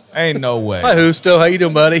 Ain't no way. Hi, Husto. How you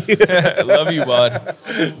doing, buddy? Love you, bud.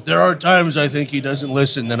 There are times I think he doesn't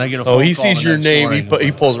listen, then I get a phone call. he sees the your next name. morning.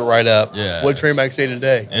 He pulls it right up. Yeah. What did Trey Mac say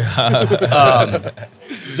today?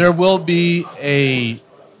 There will be a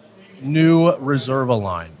new Reserva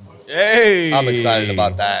line. Hey. I'm excited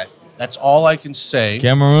about that. That's all I can say.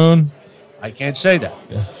 Cameroon. I can't say that.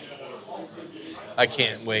 I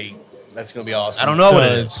can't wait. That's going to be awesome. I don't know what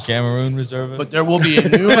it It's is. Cameroon Reserve. But there will be a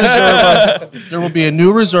new Reserva. There will be a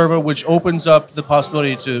new Reserva, which opens up the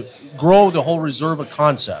possibility to grow the whole Reserva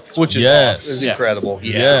concept. Which is Yes. awesome. It's Yeah. incredible.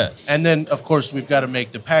 Yeah. Yes. And then, of course, we've got to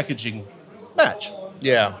make the packaging match.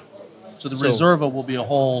 Yeah. So the So- Reserva will be a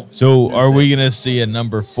whole. So are we going to see a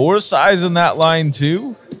number 4 size in that line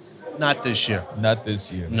too? Not this year. Not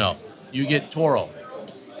this year. No. You get Toro.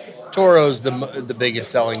 Toro's the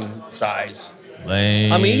biggest selling size.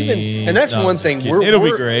 Lame. I mean, and that's No, one just thing. kidding. It'll be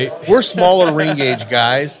great. We're smaller ring gauge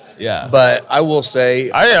guys. Yeah. But I will say,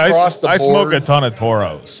 I across the board, smoke a ton of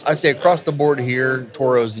Toros. I say across the board here,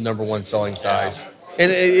 Toro's the number 1 selling size,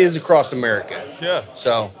 and it is across America. Yeah.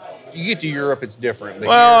 So if you get to Europe, it's different. But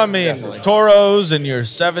Well, here, I mean, definitely. Toros and your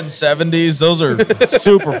 770s, those are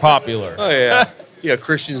super popular. Oh yeah, yeah.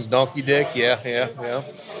 Christian's donkey dick. Yeah.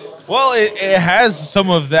 Well, it has some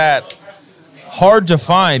of that hard to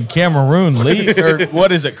find Cameroon leaf, or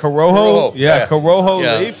what is it, Corojo? Yeah, Corojo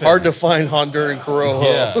Yeah. leaf. Hard to find Honduran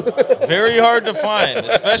Corojo. Yeah, very hard to find,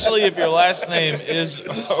 especially if your last name is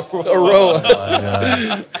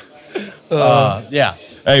Aroa. Aroa. Yeah.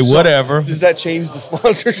 Hey, whatever. Does that change the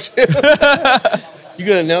sponsorship? You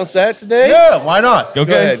gonna announce that today? Yeah, why not? Go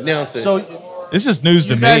ahead, Okay, announce it. So this is news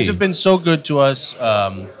you to guys me. have been so good to us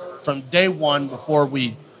from day one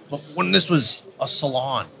when this was a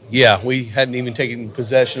salon. yeah, we hadn't even taken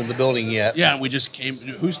possession of the building yet. Yeah, and we just came.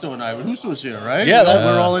 Husto and I. Husto was here, right? Yeah, that-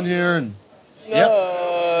 we were all in here, and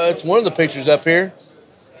It's one of the pictures up here.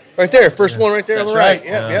 Right there, first one right there on That's the right. right.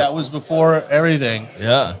 Yeah, yeah. That was before everything.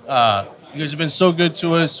 Yeah. You guys have been so good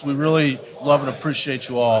to us. We really love and appreciate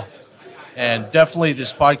you all. And definitely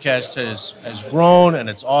this podcast has grown, and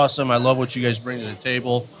it's awesome. I love what you guys bring to the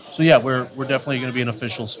table. So, yeah, we're definitely going to be an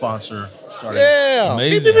official sponsor starting. Yeah.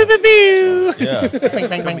 Amazing. Beep, beep, beep, beep, beep. Yeah.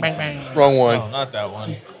 Bang, bang, bang, bang. Wrong one. Oh, not that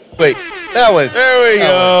one. Wait, that one. There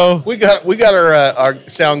we go. We got our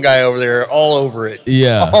sound guy over there all over it.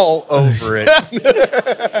 Yeah. All over it.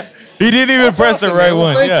 He didn't even press awesome, the right man. Well,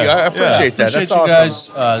 one. thank yeah. you. I appreciate that. Appreciate That's you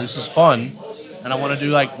awesome. guys. This is fun, and I want to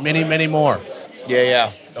do like many, many more. Yeah,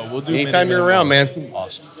 yeah. Oh, we'll do Anytime many, you're many around, more. man.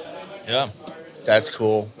 Awesome. Yeah. That's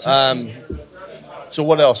cool. So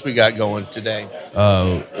what else we got going today?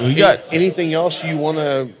 We got. Anything else you want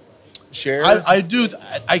to share? I do.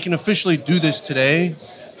 I can officially do this today.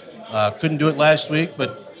 Couldn't do it last week,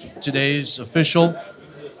 but today's official.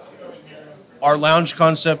 Our lounge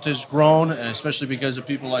concept has grown, and especially because of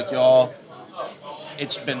people like y'all,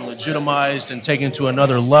 it's been legitimized and taken to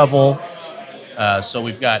another level. So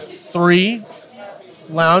we've got 3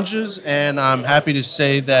 lounges, and I'm happy to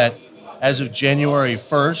say that as of January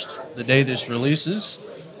 1st, the day this releases,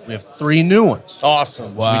 we have 3 new ones.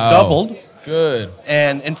 Awesome. Wow. We doubled. Good.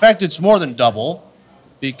 And in fact, it's more than double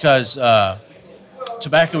because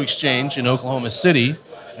Tobacco Exchange in Oklahoma City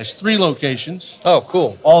has 3 locations. Oh,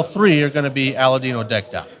 cool. All 3 are going to be Aladino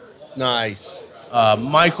decked out. Nice.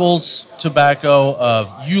 Michael's Tobacco of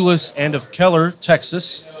Euless and of Keller,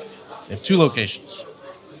 Texas. They have 2 locations.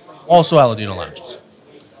 Also Aladino lounges.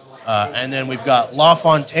 And then we've got La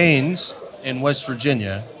Fontaine's in West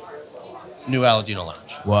Virginia, new Aladino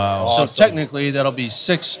lounge. Wow. Awesome. So technically that'll be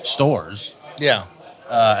 6 stores. Yeah.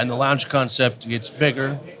 And the lounge concept gets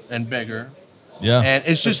bigger and bigger. Yeah. And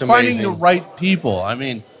it's just That's finding amazing. the right people. I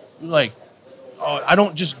mean, like, I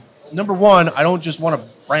don't just, number one, I don't just want to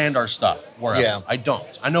brand our stuff wherever. Yeah. I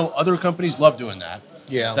don't. I know other companies love doing that.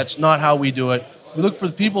 Yeah. That's not how we do it. We look for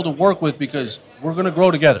the people to work with because we're going to grow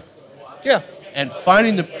together. Yeah. And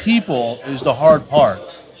finding the people is the hard part.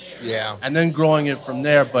 Yeah. And then growing it from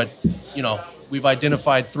there. But, we've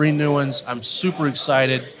identified 3 new ones. I'm super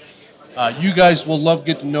excited. You guys will love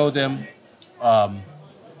get to know them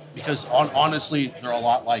because honestly, they're a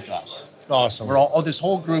lot like us. Awesome. We're all this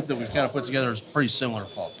whole group that we've kind of put together is pretty similar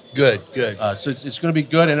folk. Good. Good. So it's going to be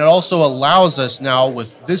good, and it also allows us now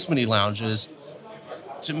with this many lounges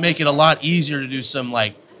to make it a lot easier to do some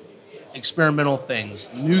like experimental things,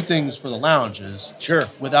 new things for the lounges. Sure.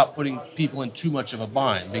 Without putting people in too much of a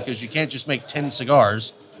bind, because you can't just make 10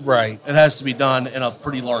 cigars. Right. It has to be done in a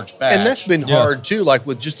pretty large batch. And that's been hard too. Like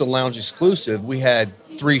with just the lounge exclusive, we had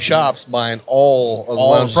 3 shops buying all of the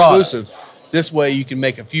All lounge the product. exclusive. This way, you can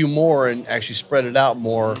make a few more and actually spread it out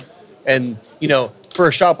more. And for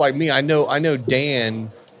a shop like me, I know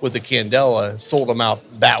Dan with the Candela sold them out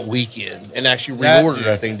that weekend and actually That reordered. dude.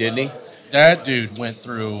 I think, didn't he? That dude went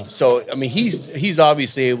through. So I mean, he's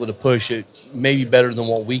obviously able to push it maybe better than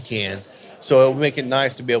what we can. So it would make it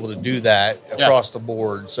nice to be able to do that across the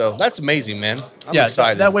board. So that's amazing, man. I'm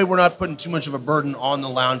excited. That way we're not putting too much of a burden on the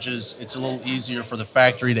lounges. It's a little easier for the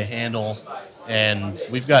factory to handle. And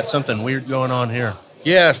we've got something weird going on here.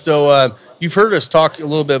 Yeah, so you've heard us talk a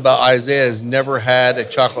little bit about Isaiah has never had a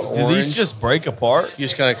chocolate Do orange. these just break apart? You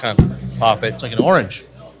just kind of pop it. It's like an orange.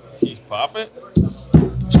 These pop it?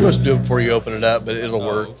 You're supposed to do it before you open it up, but it'll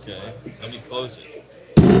work. Okay. Let me close it.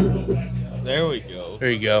 There we go. There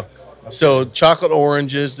you go. So chocolate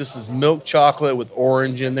oranges. This is milk chocolate with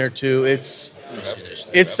orange in there too. It's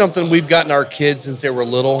something we've gotten our kids since they were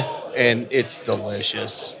little, and it's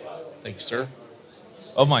delicious. Thank you, sir.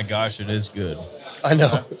 Oh my gosh, it is good. I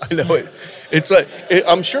know it. It's like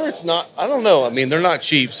I'm sure it's not. I don't know. I mean, they're not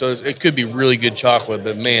cheap, so it could be really good chocolate.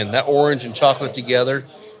 But man, that orange and chocolate together,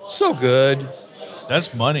 so good.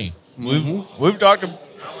 That's money. We've talked.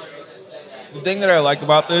 The thing that I like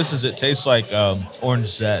about this is it tastes like orange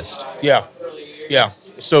zest. Yeah.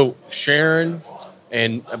 So Sharon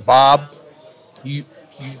and Bob, you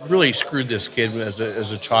really screwed this kid as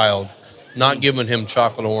a child, not giving him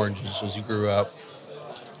chocolate oranges as he grew up.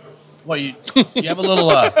 Well, you have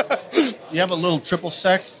a little triple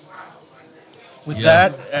sec with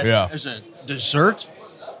that as a dessert.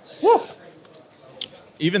 Woo.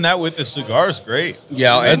 Even that with the cigar is great.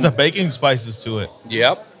 Yeah, That's and- the baking spices to it.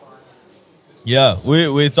 Yep. Yeah,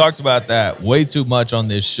 we talked about that way too much on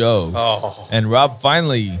this show. Oh. And Rob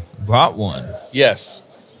finally brought one. Yes.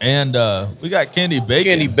 And we got candy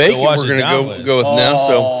bacon. Candy bacon to wash we're it going down to go with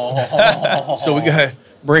now. So we got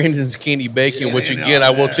Brandon's candy bacon, which again,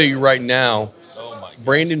 I will tell you right now, Oh my God.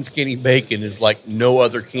 Brandon's candy bacon is like no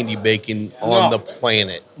other candy bacon on No. the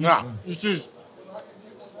planet. No, it's just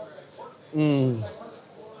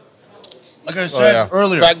Like I said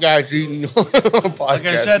earlier. Fat guys eating on a podcast. Like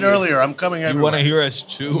I said earlier, I'm coming everywhere. You want to hear us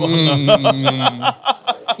chew?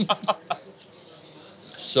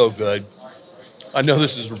 So good. I know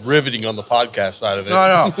this is riveting on the podcast side of it.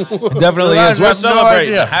 No. It definitely You is. guys We're have no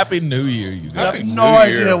celebrating. idea. Happy New Year, you You have guys. no New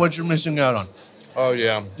idea Year. what you're missing out on. Oh,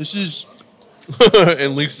 yeah. This is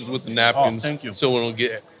And Lisa's with the napkins. Oh, thank you. So we don't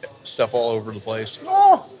get stuff all over the place.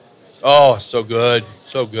 oh, Oh, so good.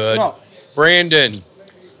 So good. Oh. Brandon's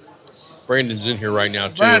in here right now,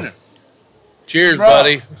 too. Brandon. Cheers, Bro.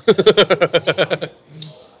 buddy.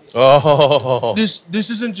 Oh. This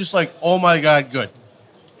isn't just like, oh my God, good.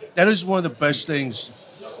 That is one of the best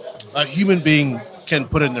things a human being can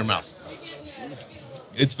put in their mouth.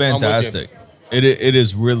 It's fantastic. It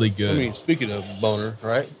is really I good. mean, speaking of boner,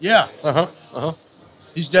 right? Yeah. Uh-huh.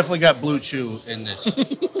 He's definitely got Blue Chew in this.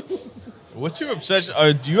 What's your obsession?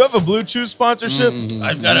 Do you have a Blue Chew sponsorship?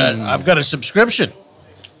 I've got a subscription.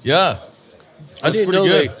 Yeah. I That's didn't pretty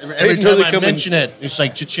know good. Every didn't know time they I come in- mention it, it's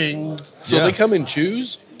like cha-ching. So Yeah. they come in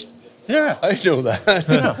chews? Yeah. I didn't know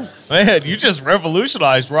that. Man, you just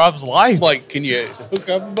revolutionized Rob's life. Like, can you hook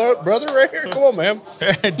up, brother, right here? Come on, man.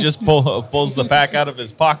 Just pulls the pack out of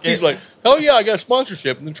his pocket. He's like, hell yeah, I got a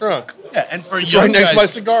sponsorship in the trunk. Yeah, and for It's young right next guys, to my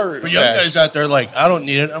cigar for young stash. guys out there, like, I don't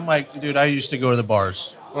need it. I'm like, dude, I used to go to the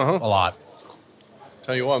bars a lot.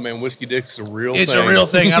 Tell you what, man, whiskey dick's a real It's thing. a real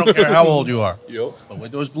thing. I don't care how old you are. Yep. But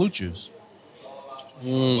with those Blue Chews,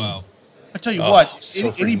 Wow. I tell you what, so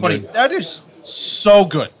freaking anybody, good. that is so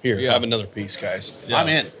good. Here, Yeah. have another piece, guys. Yeah. I'm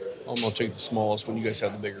in. I'm going to take the smallest one. You guys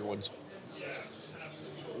have the bigger ones. Yes.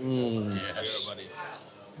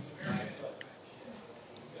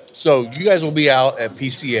 So you guys will be out at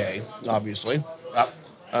PCA, obviously.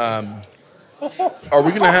 Are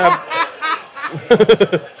we gonna have?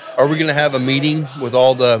 Are we gonna have a meeting with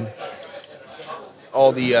all the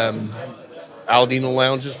Aladino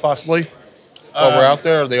lounges possibly while we're out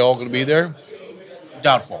there? Are they all gonna be there?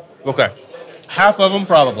 Doubtful. Okay. Half of them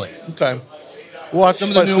probably. Okay. We'll have to Some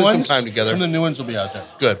of the spend new some ones. time together. Some of the new ones will be out there.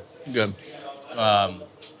 Good.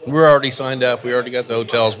 We're already signed up. We already got the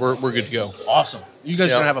hotels. We're good to go. Awesome. You guys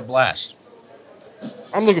Yeah. are gonna have a blast.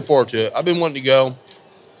 I'm looking forward to it. I've been wanting to go.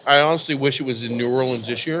 I honestly wish it was in New Orleans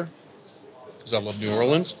this year because I love New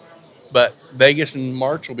Orleans. But Vegas in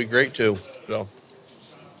March will be great too. So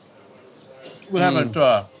We haven't.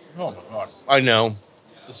 Oh my God. I know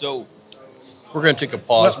So, we're going to take a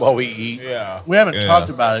pause while we eat. yeah. We haven't Yeah. talked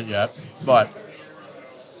about it yet, but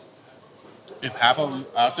if half of them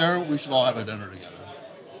out there, we should all have a dinner together.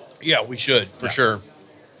 Yeah, we should for Yeah. sure.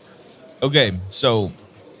 Okay, so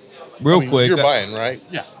real I mean, quick, you're buying, right?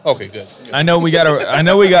 Yeah. Okay, good. I know we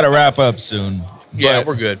gotta wrap up soon. Yeah, but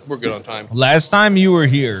we're good. We're good on time. last time you were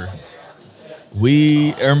here,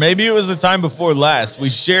 or maybe it was the time before last, we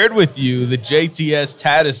shared with you the JTS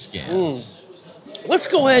Tatis scans. Let's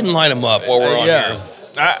go ahead and light them up while we're on here.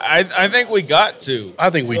 I think we got to. I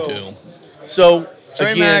think we do. So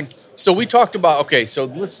Trey again, Mac. so we talked about. Okay, so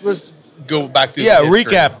let's go back through. Yeah, the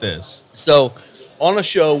history. recap this. So on a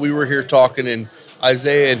show, we were here talking, and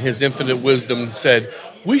Isaiah, in his infinite wisdom, said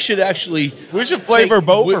we should actually We should flavor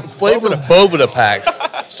Boveda packs.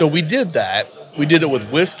 So we did that. We did it with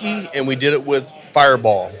whiskey, and we did it with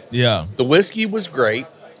Fireball. Yeah, The whiskey was great.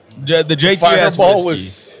 the JTS Fireball whiskey.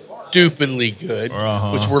 was stupidly good,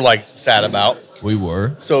 Uh-huh. which we're like sad about. We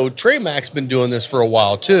were. So Trey Mac's been doing this for a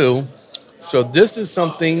while too. So this is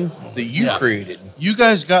something that you Yeah. created. You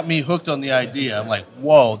guys got me hooked on the idea. I'm like,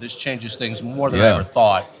 whoa, this changes things more than I Yeah. ever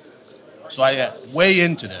thought. So I got way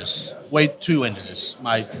into this, way too into this.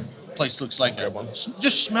 My place looks like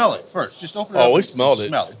just smell it first. Just open it up. Oh, we and smelled it.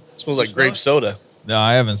 Smell it. It smells like You smell grape it? soda. No,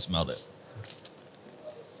 I haven't smelled it.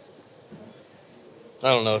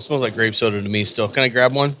 I don't know. It smells like grape soda to me still. Can I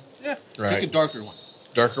grab one? Yeah. Right. Take a darker one.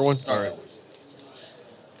 Darker one? All right.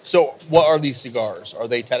 So what are these cigars? Are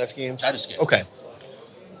they Tatiscans? Tatiscan. Okay.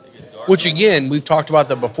 Which again, we've talked about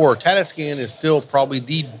that before. Tatiscan is still probably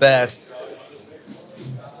the best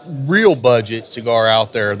real budget cigar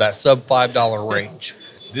out there, that sub $5 range.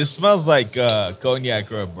 This smells like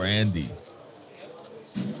cognac or a brandy.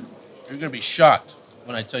 You're gonna be shocked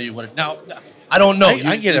when I tell you what it. Now, I don't know.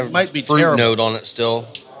 I get it a might be fruit terrible. note on it still.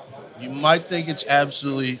 You might think it's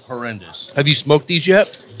absolutely horrendous. Have you smoked these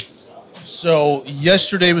yet? So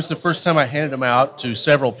yesterday was the first time I handed them out to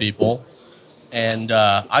several people, and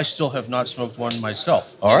I still have not smoked one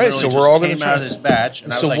myself. All right, It so literally we're just all gonna came try. out of this batch.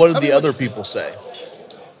 And I So was like, what did "How the much-" other people say?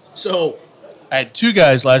 So I had two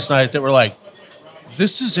guys last night that were like,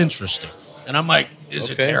 "This is interesting," and I'm like, "Is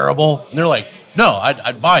it Okay. terrible?" And they're like, "No,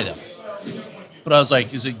 I'd buy them." But I was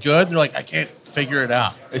like, "Is it good?" And they're like, "I can't figure it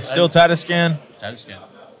out." It's still Tatiscan. Tatiscan.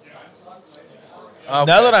 Now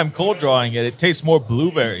that I'm cold drawing it, it tastes more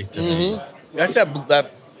blueberry to me. That's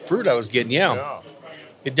that fruit I was getting. Yeah.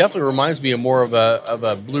 It definitely reminds me of more of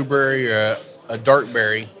a blueberry or a dark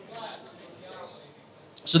berry.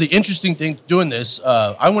 So the interesting thing doing this,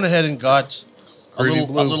 I went ahead and got a Ruby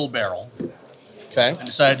little blue. barrel Okay. and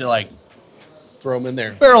decided to like Throw them in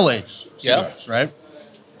there. barrel age Yeah. cigars, right?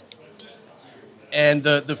 And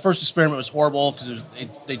the first experiment was horrible because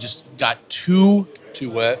they just got too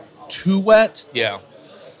wet. Yeah.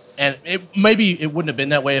 and maybe it wouldn't have been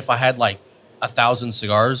that way if I had like 1,000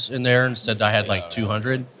 cigars in there instead. I had like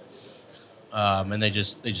 200, and they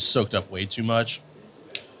just soaked up way too much.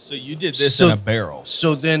 So you did this in a barrel.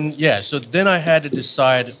 So then I had to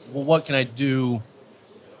decide, well, what can I do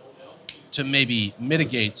to maybe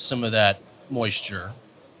mitigate some of that moisture?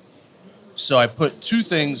 So I put two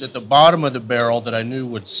things at the bottom of the barrel that I knew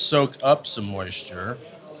would soak up some moisture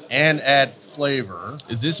and add flavor.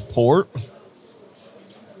 Is this port?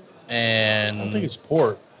 And I don't think it's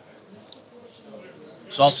port.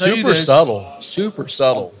 so I'll tell you Super this. subtle. Super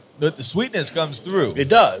subtle. But the sweetness comes through. It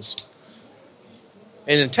does.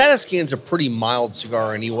 And a Tatiscan's a pretty mild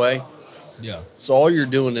cigar anyway. Yeah. So all you're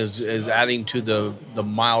doing is adding to the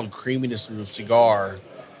mild creaminess of the cigar.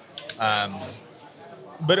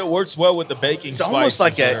 But it works well with the baking It's spices almost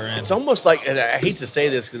like that are in. it's almost like, and I hate to say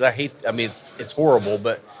this because it's horrible,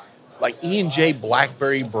 but like E&J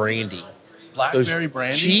blackberry brandy. Those Blackberry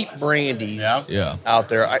brandy. cheap brandies Yeah. out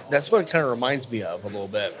there. That's what it kind of reminds me of a little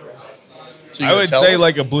bit. So I would say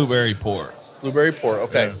like a blueberry port. blueberry port.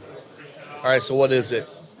 Okay. Yeah. All right. So what is it?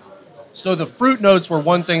 So the fruit notes were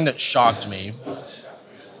one thing that shocked me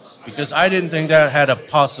because I didn't think that had a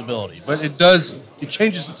possibility, but it does. It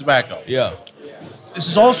changes the tobacco. Yeah. This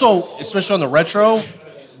is also, especially on the retro,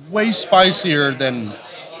 way spicier than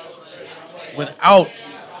without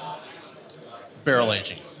barrel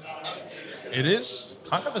aging, It is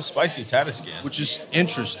kind of a spicy Tatiscan. which is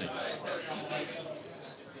interesting.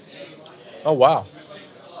 Oh wow.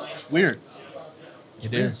 It's weird.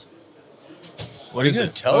 It is. What are you is going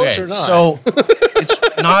to it? tell us or not? So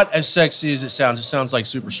it's not as sexy as it sounds. It sounds like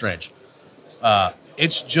super strange.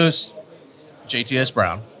 It's just JTS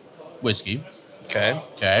Brown whiskey. okay.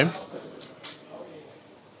 Okay.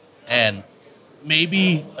 And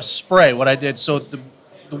maybe a spray. What I did, so the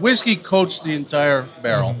whiskey coats the entire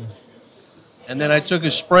barrel. And then I took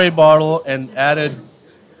a spray bottle and added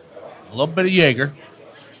a little bit of Jaeger,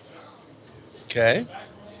 Okay.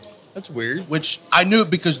 That's weird. which I knew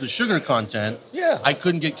because of the sugar content. Yeah. I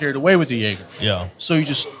couldn't get carried away with the Jaeger. Yeah. So you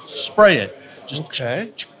just spray it.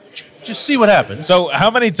 Okay. Just see what happens. So how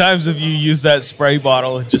many times have you used that spray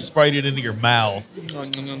bottle and just sprayed it into your mouth?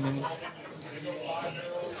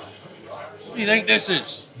 What do you think this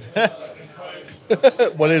is?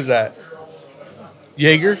 What is that?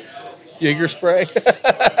 Jaeger? Jaeger spray?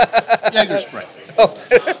 Jaeger spray.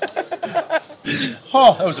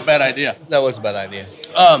 Oh, that was a bad idea. That was a bad idea.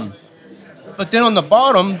 But then on the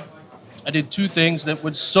bottom, I did two things that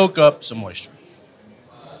would soak up some moisture.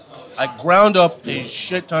 I ground up a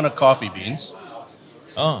shit ton of coffee beans.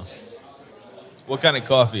 Oh. What kind of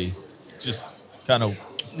coffee? Just kind of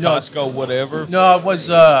No. Costco, whatever? No, it was,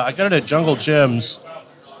 I got it at Jungle Jim's.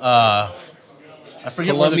 I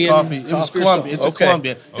forget Colombian where the coffee. It was coffee or Colombian. It's something? a Okay.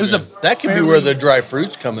 Colombian. It was a That could be fairly- where the dry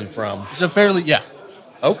fruit's coming from. It's a fairly, yeah.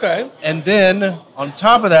 Okay. And then on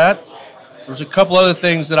top of that, there's a couple other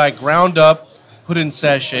things that I ground up, put in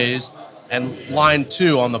sachets, and line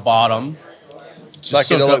two on the bottom. to soak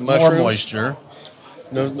Psychedelic up more mushrooms? moisture.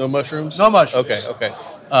 No mushrooms? No mushrooms. Okay.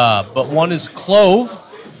 But one is clove,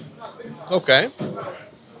 Okay.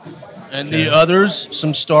 and the other's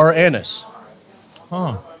some star anise.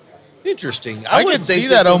 Huh. Interesting. I would can see think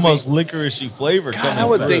that this would be- almost licoricey flavor God, coming I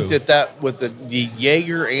would through. think that with the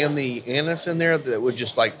Jaeger and the anise in there, that would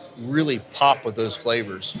just like really pop with those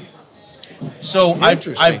flavors. So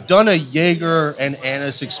Interesting. I've done a Jaeger and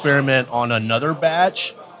anise experiment on another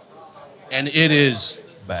batch, and it is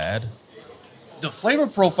Bad. the flavor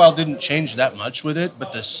profile didn't change that much with it,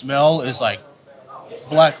 but the smell is like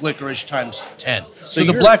black licorice times 10. So the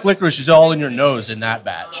you're- black licorice is all in your nose in that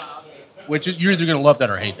batch, which is you're either going to love that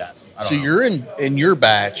or hate that. I don't So know. you're in your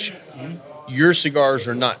batch, your cigars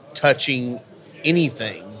are not touching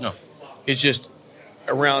anything. No. It's just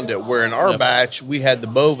around it. Where in our Yep. batch, we had the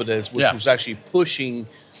Bovedas, which Yeah. was actually pushing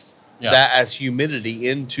Yeah. that as humidity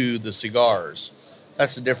into the cigars.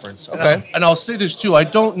 That's the difference. And Okay. and I'll say this too. I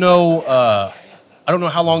don't know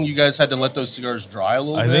how long you guys had to let those cigars dry a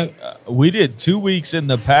little I bit. think we did 2 weeks in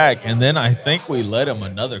the pack, and then I think we let them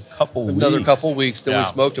another couple weeks. Another couple weeks, then Yeah. we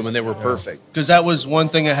smoked them, and they were perfect. Because that was one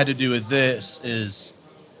thing I had to do with this is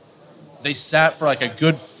they sat for like a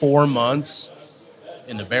good 4 months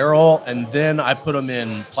in the barrel, and then I put them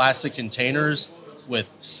in plastic containers with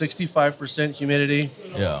 65% humidity.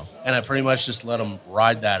 Yeah. And I pretty much just let them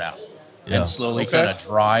ride that out Yeah. and slowly Okay. kind of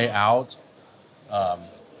dry out.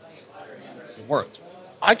 It worked.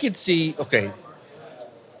 I could see the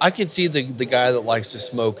guy that likes to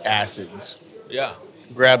smoke acids Yeah.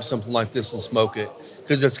 grab something like this and smoke it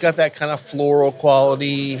because it's got that kind of floral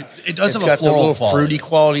quality. It does It's have a got the floral little quality. fruity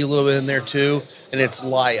quality a little bit in there too, and it's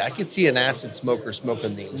light. I could see an acid smoker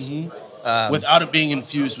smoking these. Without it being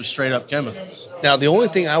infused with straight up chemicals. Now, the only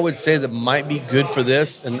thing I would say that might be good for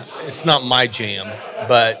this, and it's not my jam,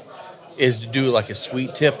 but is to do like a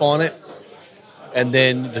sweet tip on it, and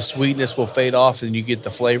then the sweetness will fade off, and you get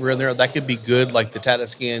the flavor in there. That could be good, like the Tata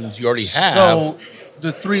Skins you already have. So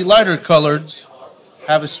the 3 lighter coloreds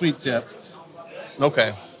have a sweet tip.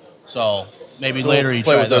 Okay. So maybe So later we'll you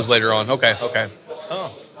play try with those later on. Okay.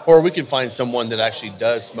 Oh. Or we can find someone that actually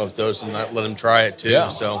does smoke those and not let them try it too. Yeah.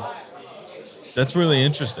 So That's really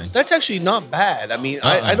interesting. that's actually not bad. I mean,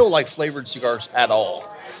 I don't like flavored cigars at all.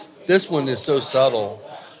 This one is so subtle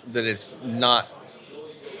that it's not.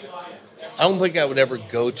 I don't think I would ever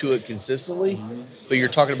go to it consistently, but you're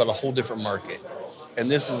talking about a whole different market. And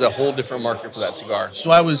this is a whole different market for that cigar.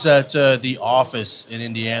 So I was at the office in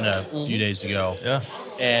Indiana a few days ago. Yeah.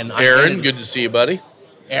 And I Aaron, handed- good to see you, buddy.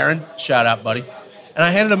 Aaron, shout out, buddy. And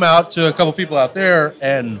I handed them out to a couple people out there,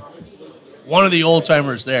 and one of the old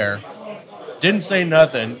timers there didn't say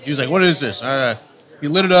nothing. He was like, "What is this?" He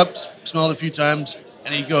lit it up, smelled it a few times,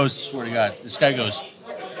 and he goes, "Swear to God," this guy goes,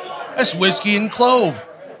 "That's whiskey and clove."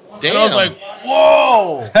 Damn. And I was like,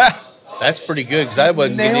 "Whoa!" That's pretty good because I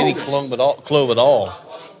wasn't getting any Nailed clove at all.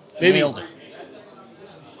 Maybe, Nailed it.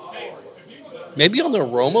 maybe on the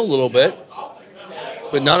aroma a little bit,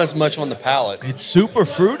 but not as much on the palate. It's super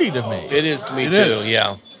fruity to me. It is to me It too. is.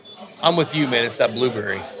 Yeah, I'm with you, man. It's that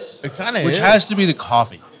blueberry. It kind of Which is. has to be the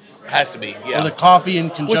coffee. Has to be. Or Yeah. the coffee in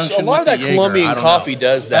Which conjunction a lot of with that the Jaeger. Colombian I don't coffee know.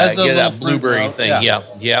 does that. Has a Yeah, that little fruit blueberry note. thing.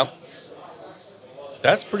 Yeah.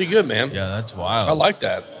 That's pretty good, man. Yeah, that's wild. I like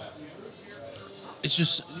that. It's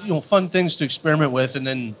just, fun things to experiment with, and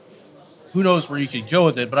then who knows where you could go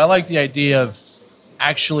with it. But I like the idea of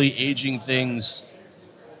actually aging things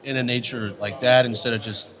in a nature like that instead of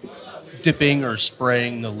just dipping or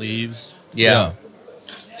spraying the leaves. Yeah.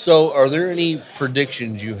 So, are there any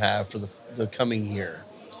predictions you have for the coming year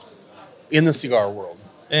in the cigar world?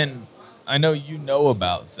 And I know you know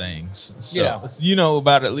about things. So Yeah. you know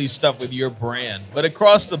about at least stuff with your brand. But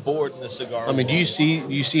across the board in the cigar I mean, do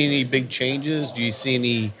world, you see any big changes? Do you see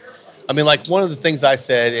any? I mean, like one of the things I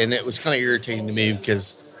said, and it was kind of irritating to me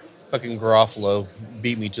because fucking Garofalo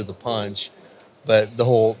beat me to the punch. But the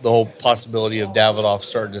whole possibility of Davidoff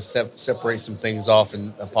starting to separate some things off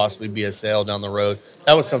and possibly be a sale down the road,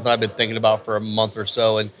 that was something I've been thinking about for a month or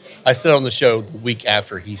so. And I said on the show the week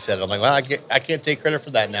after he said it, I'm like, well, I can't take credit for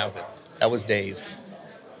that now. That was Dave.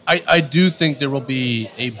 I do think there will be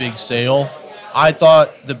a big sale. I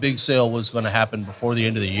thought the big sale was going to happen before the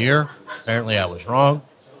end of the year. Apparently, I was wrong.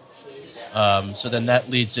 So then that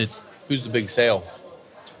leads it. Who's the big sale?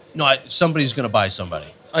 No, somebody's going to buy somebody.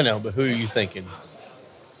 I know, but who are you thinking?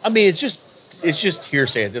 I mean, it's just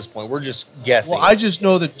hearsay at this point. We're just guessing. Well, I just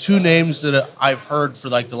know the 2 names that I've heard for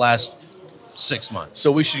like the last 6 months.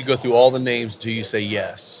 So we should go through all the names until you say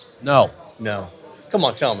yes. No. No. Come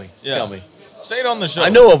on, tell me. Yeah. Tell me. say it on the show. I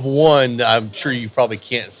know of one that I'm sure you probably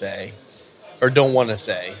can't say or don't want to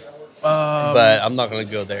say, but I'm not going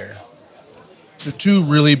to go there. They're 2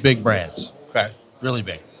 really big brands. Okay. Really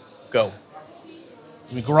big. Go.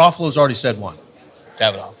 I mean, Garofalo's already said one.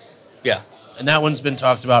 Davidoff. Yeah. And that one's been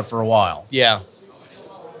talked about for a while. Yeah.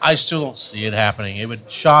 I still don't see it happening. It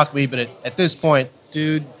would shock me, but at this point,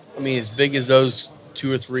 Dude, I mean, as big as those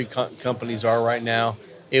 2 or 3 companies are right now,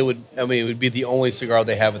 it would be the only cigar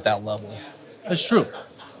they have at that level. that's true.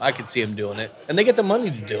 I could see them doing it. And they get the money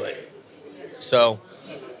to do it. So,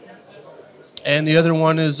 And the other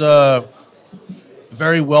one is a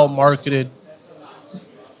very well marketed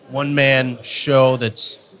one-man show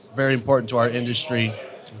that's very important to our industry.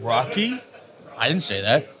 Rocky? I didn't say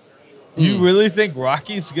that. You really think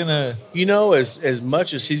Rocky's gonna? you know, as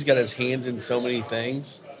much as he's got his hands in so many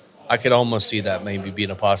things, I could almost see that maybe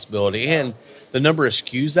being a possibility. And the number of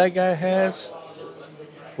SKUs that guy has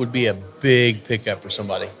would be a big pickup for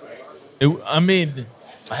somebody. I mean,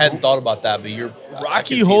 I hadn't thought about that, but I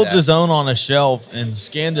Rocky can see holds that. his own on a shelf in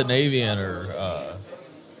Scandinavian or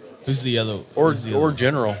who's the other? or who's the or other?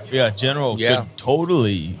 General. Yeah, General Yeah. could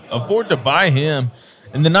totally afford to buy him.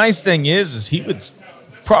 And the nice thing is he would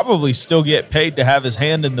probably still get paid to have his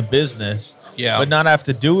hand in the business. Yeah. but not have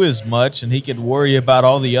to do as much, and he could worry about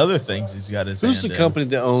all the other things he's got his Who's the hand in. company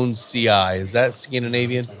that owns CI? Is that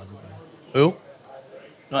Scandinavian? Who?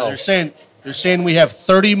 No, they're saying we have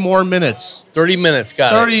 30 more minutes. 30 minutes.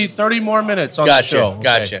 Got it. 30 more minutes on the show.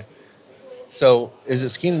 Gotcha. Okay. So is it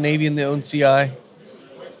Scandinavian that owns CI? I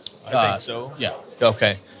think so. Yeah.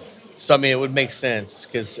 Okay. So, I mean, it would make sense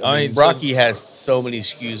because Rocky has so many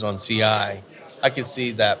SKUs on CI. I could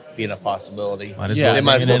see that being a possibility. Might as Yeah. well They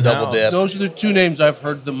might as bring it well double in-house. dip. Those are the two names I've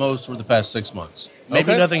heard the most for the past 6 months. Maybe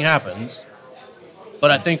Okay. nothing happens, but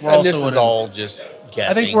I think we're And also this is all just guessing.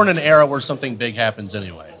 I think we're in an era where something big happens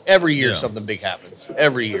anyway. Every year Yeah. something big happens.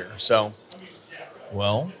 Every year. So,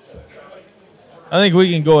 Well, I think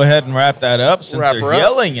we can go ahead and wrap that up since Wrap they're her up.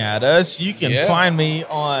 yelling at us. You can Yeah. find me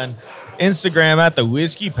on Instagram at the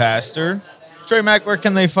Whiskey Pastor. Trey Mac, where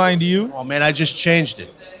can they find you? Oh man, I just changed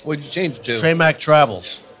it. what did you change it to? Trey Mac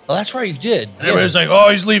Travels. Oh, that's right. You did. And everybody's like, "Oh,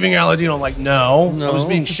 he's leaving Aladino." I'm like, "No, I No. was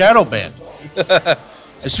being shadow banned."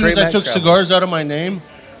 As soon Trey as I Mac took Travels. cigars out of my name,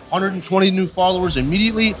 120 new followers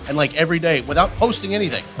immediately, and like every day without posting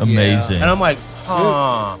anything. Amazing. And I'm like,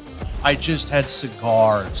 "Huh." I just had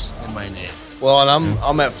cigars in my name. Well, and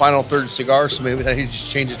I'm at Final Third Cigars, so maybe I need to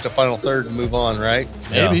just change it to Final Third and move on, right?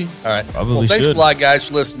 Yeah. Maybe. All right. Probably well, thanks should. a lot, guys,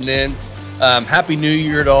 for listening in. Happy New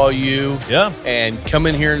Year to all you. Yeah. And come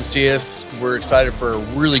in here and see us. We're excited for a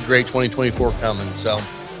really great 2024 coming. So,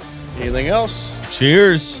 anything else?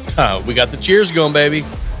 Cheers. We got the cheers going, baby.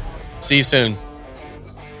 See you soon.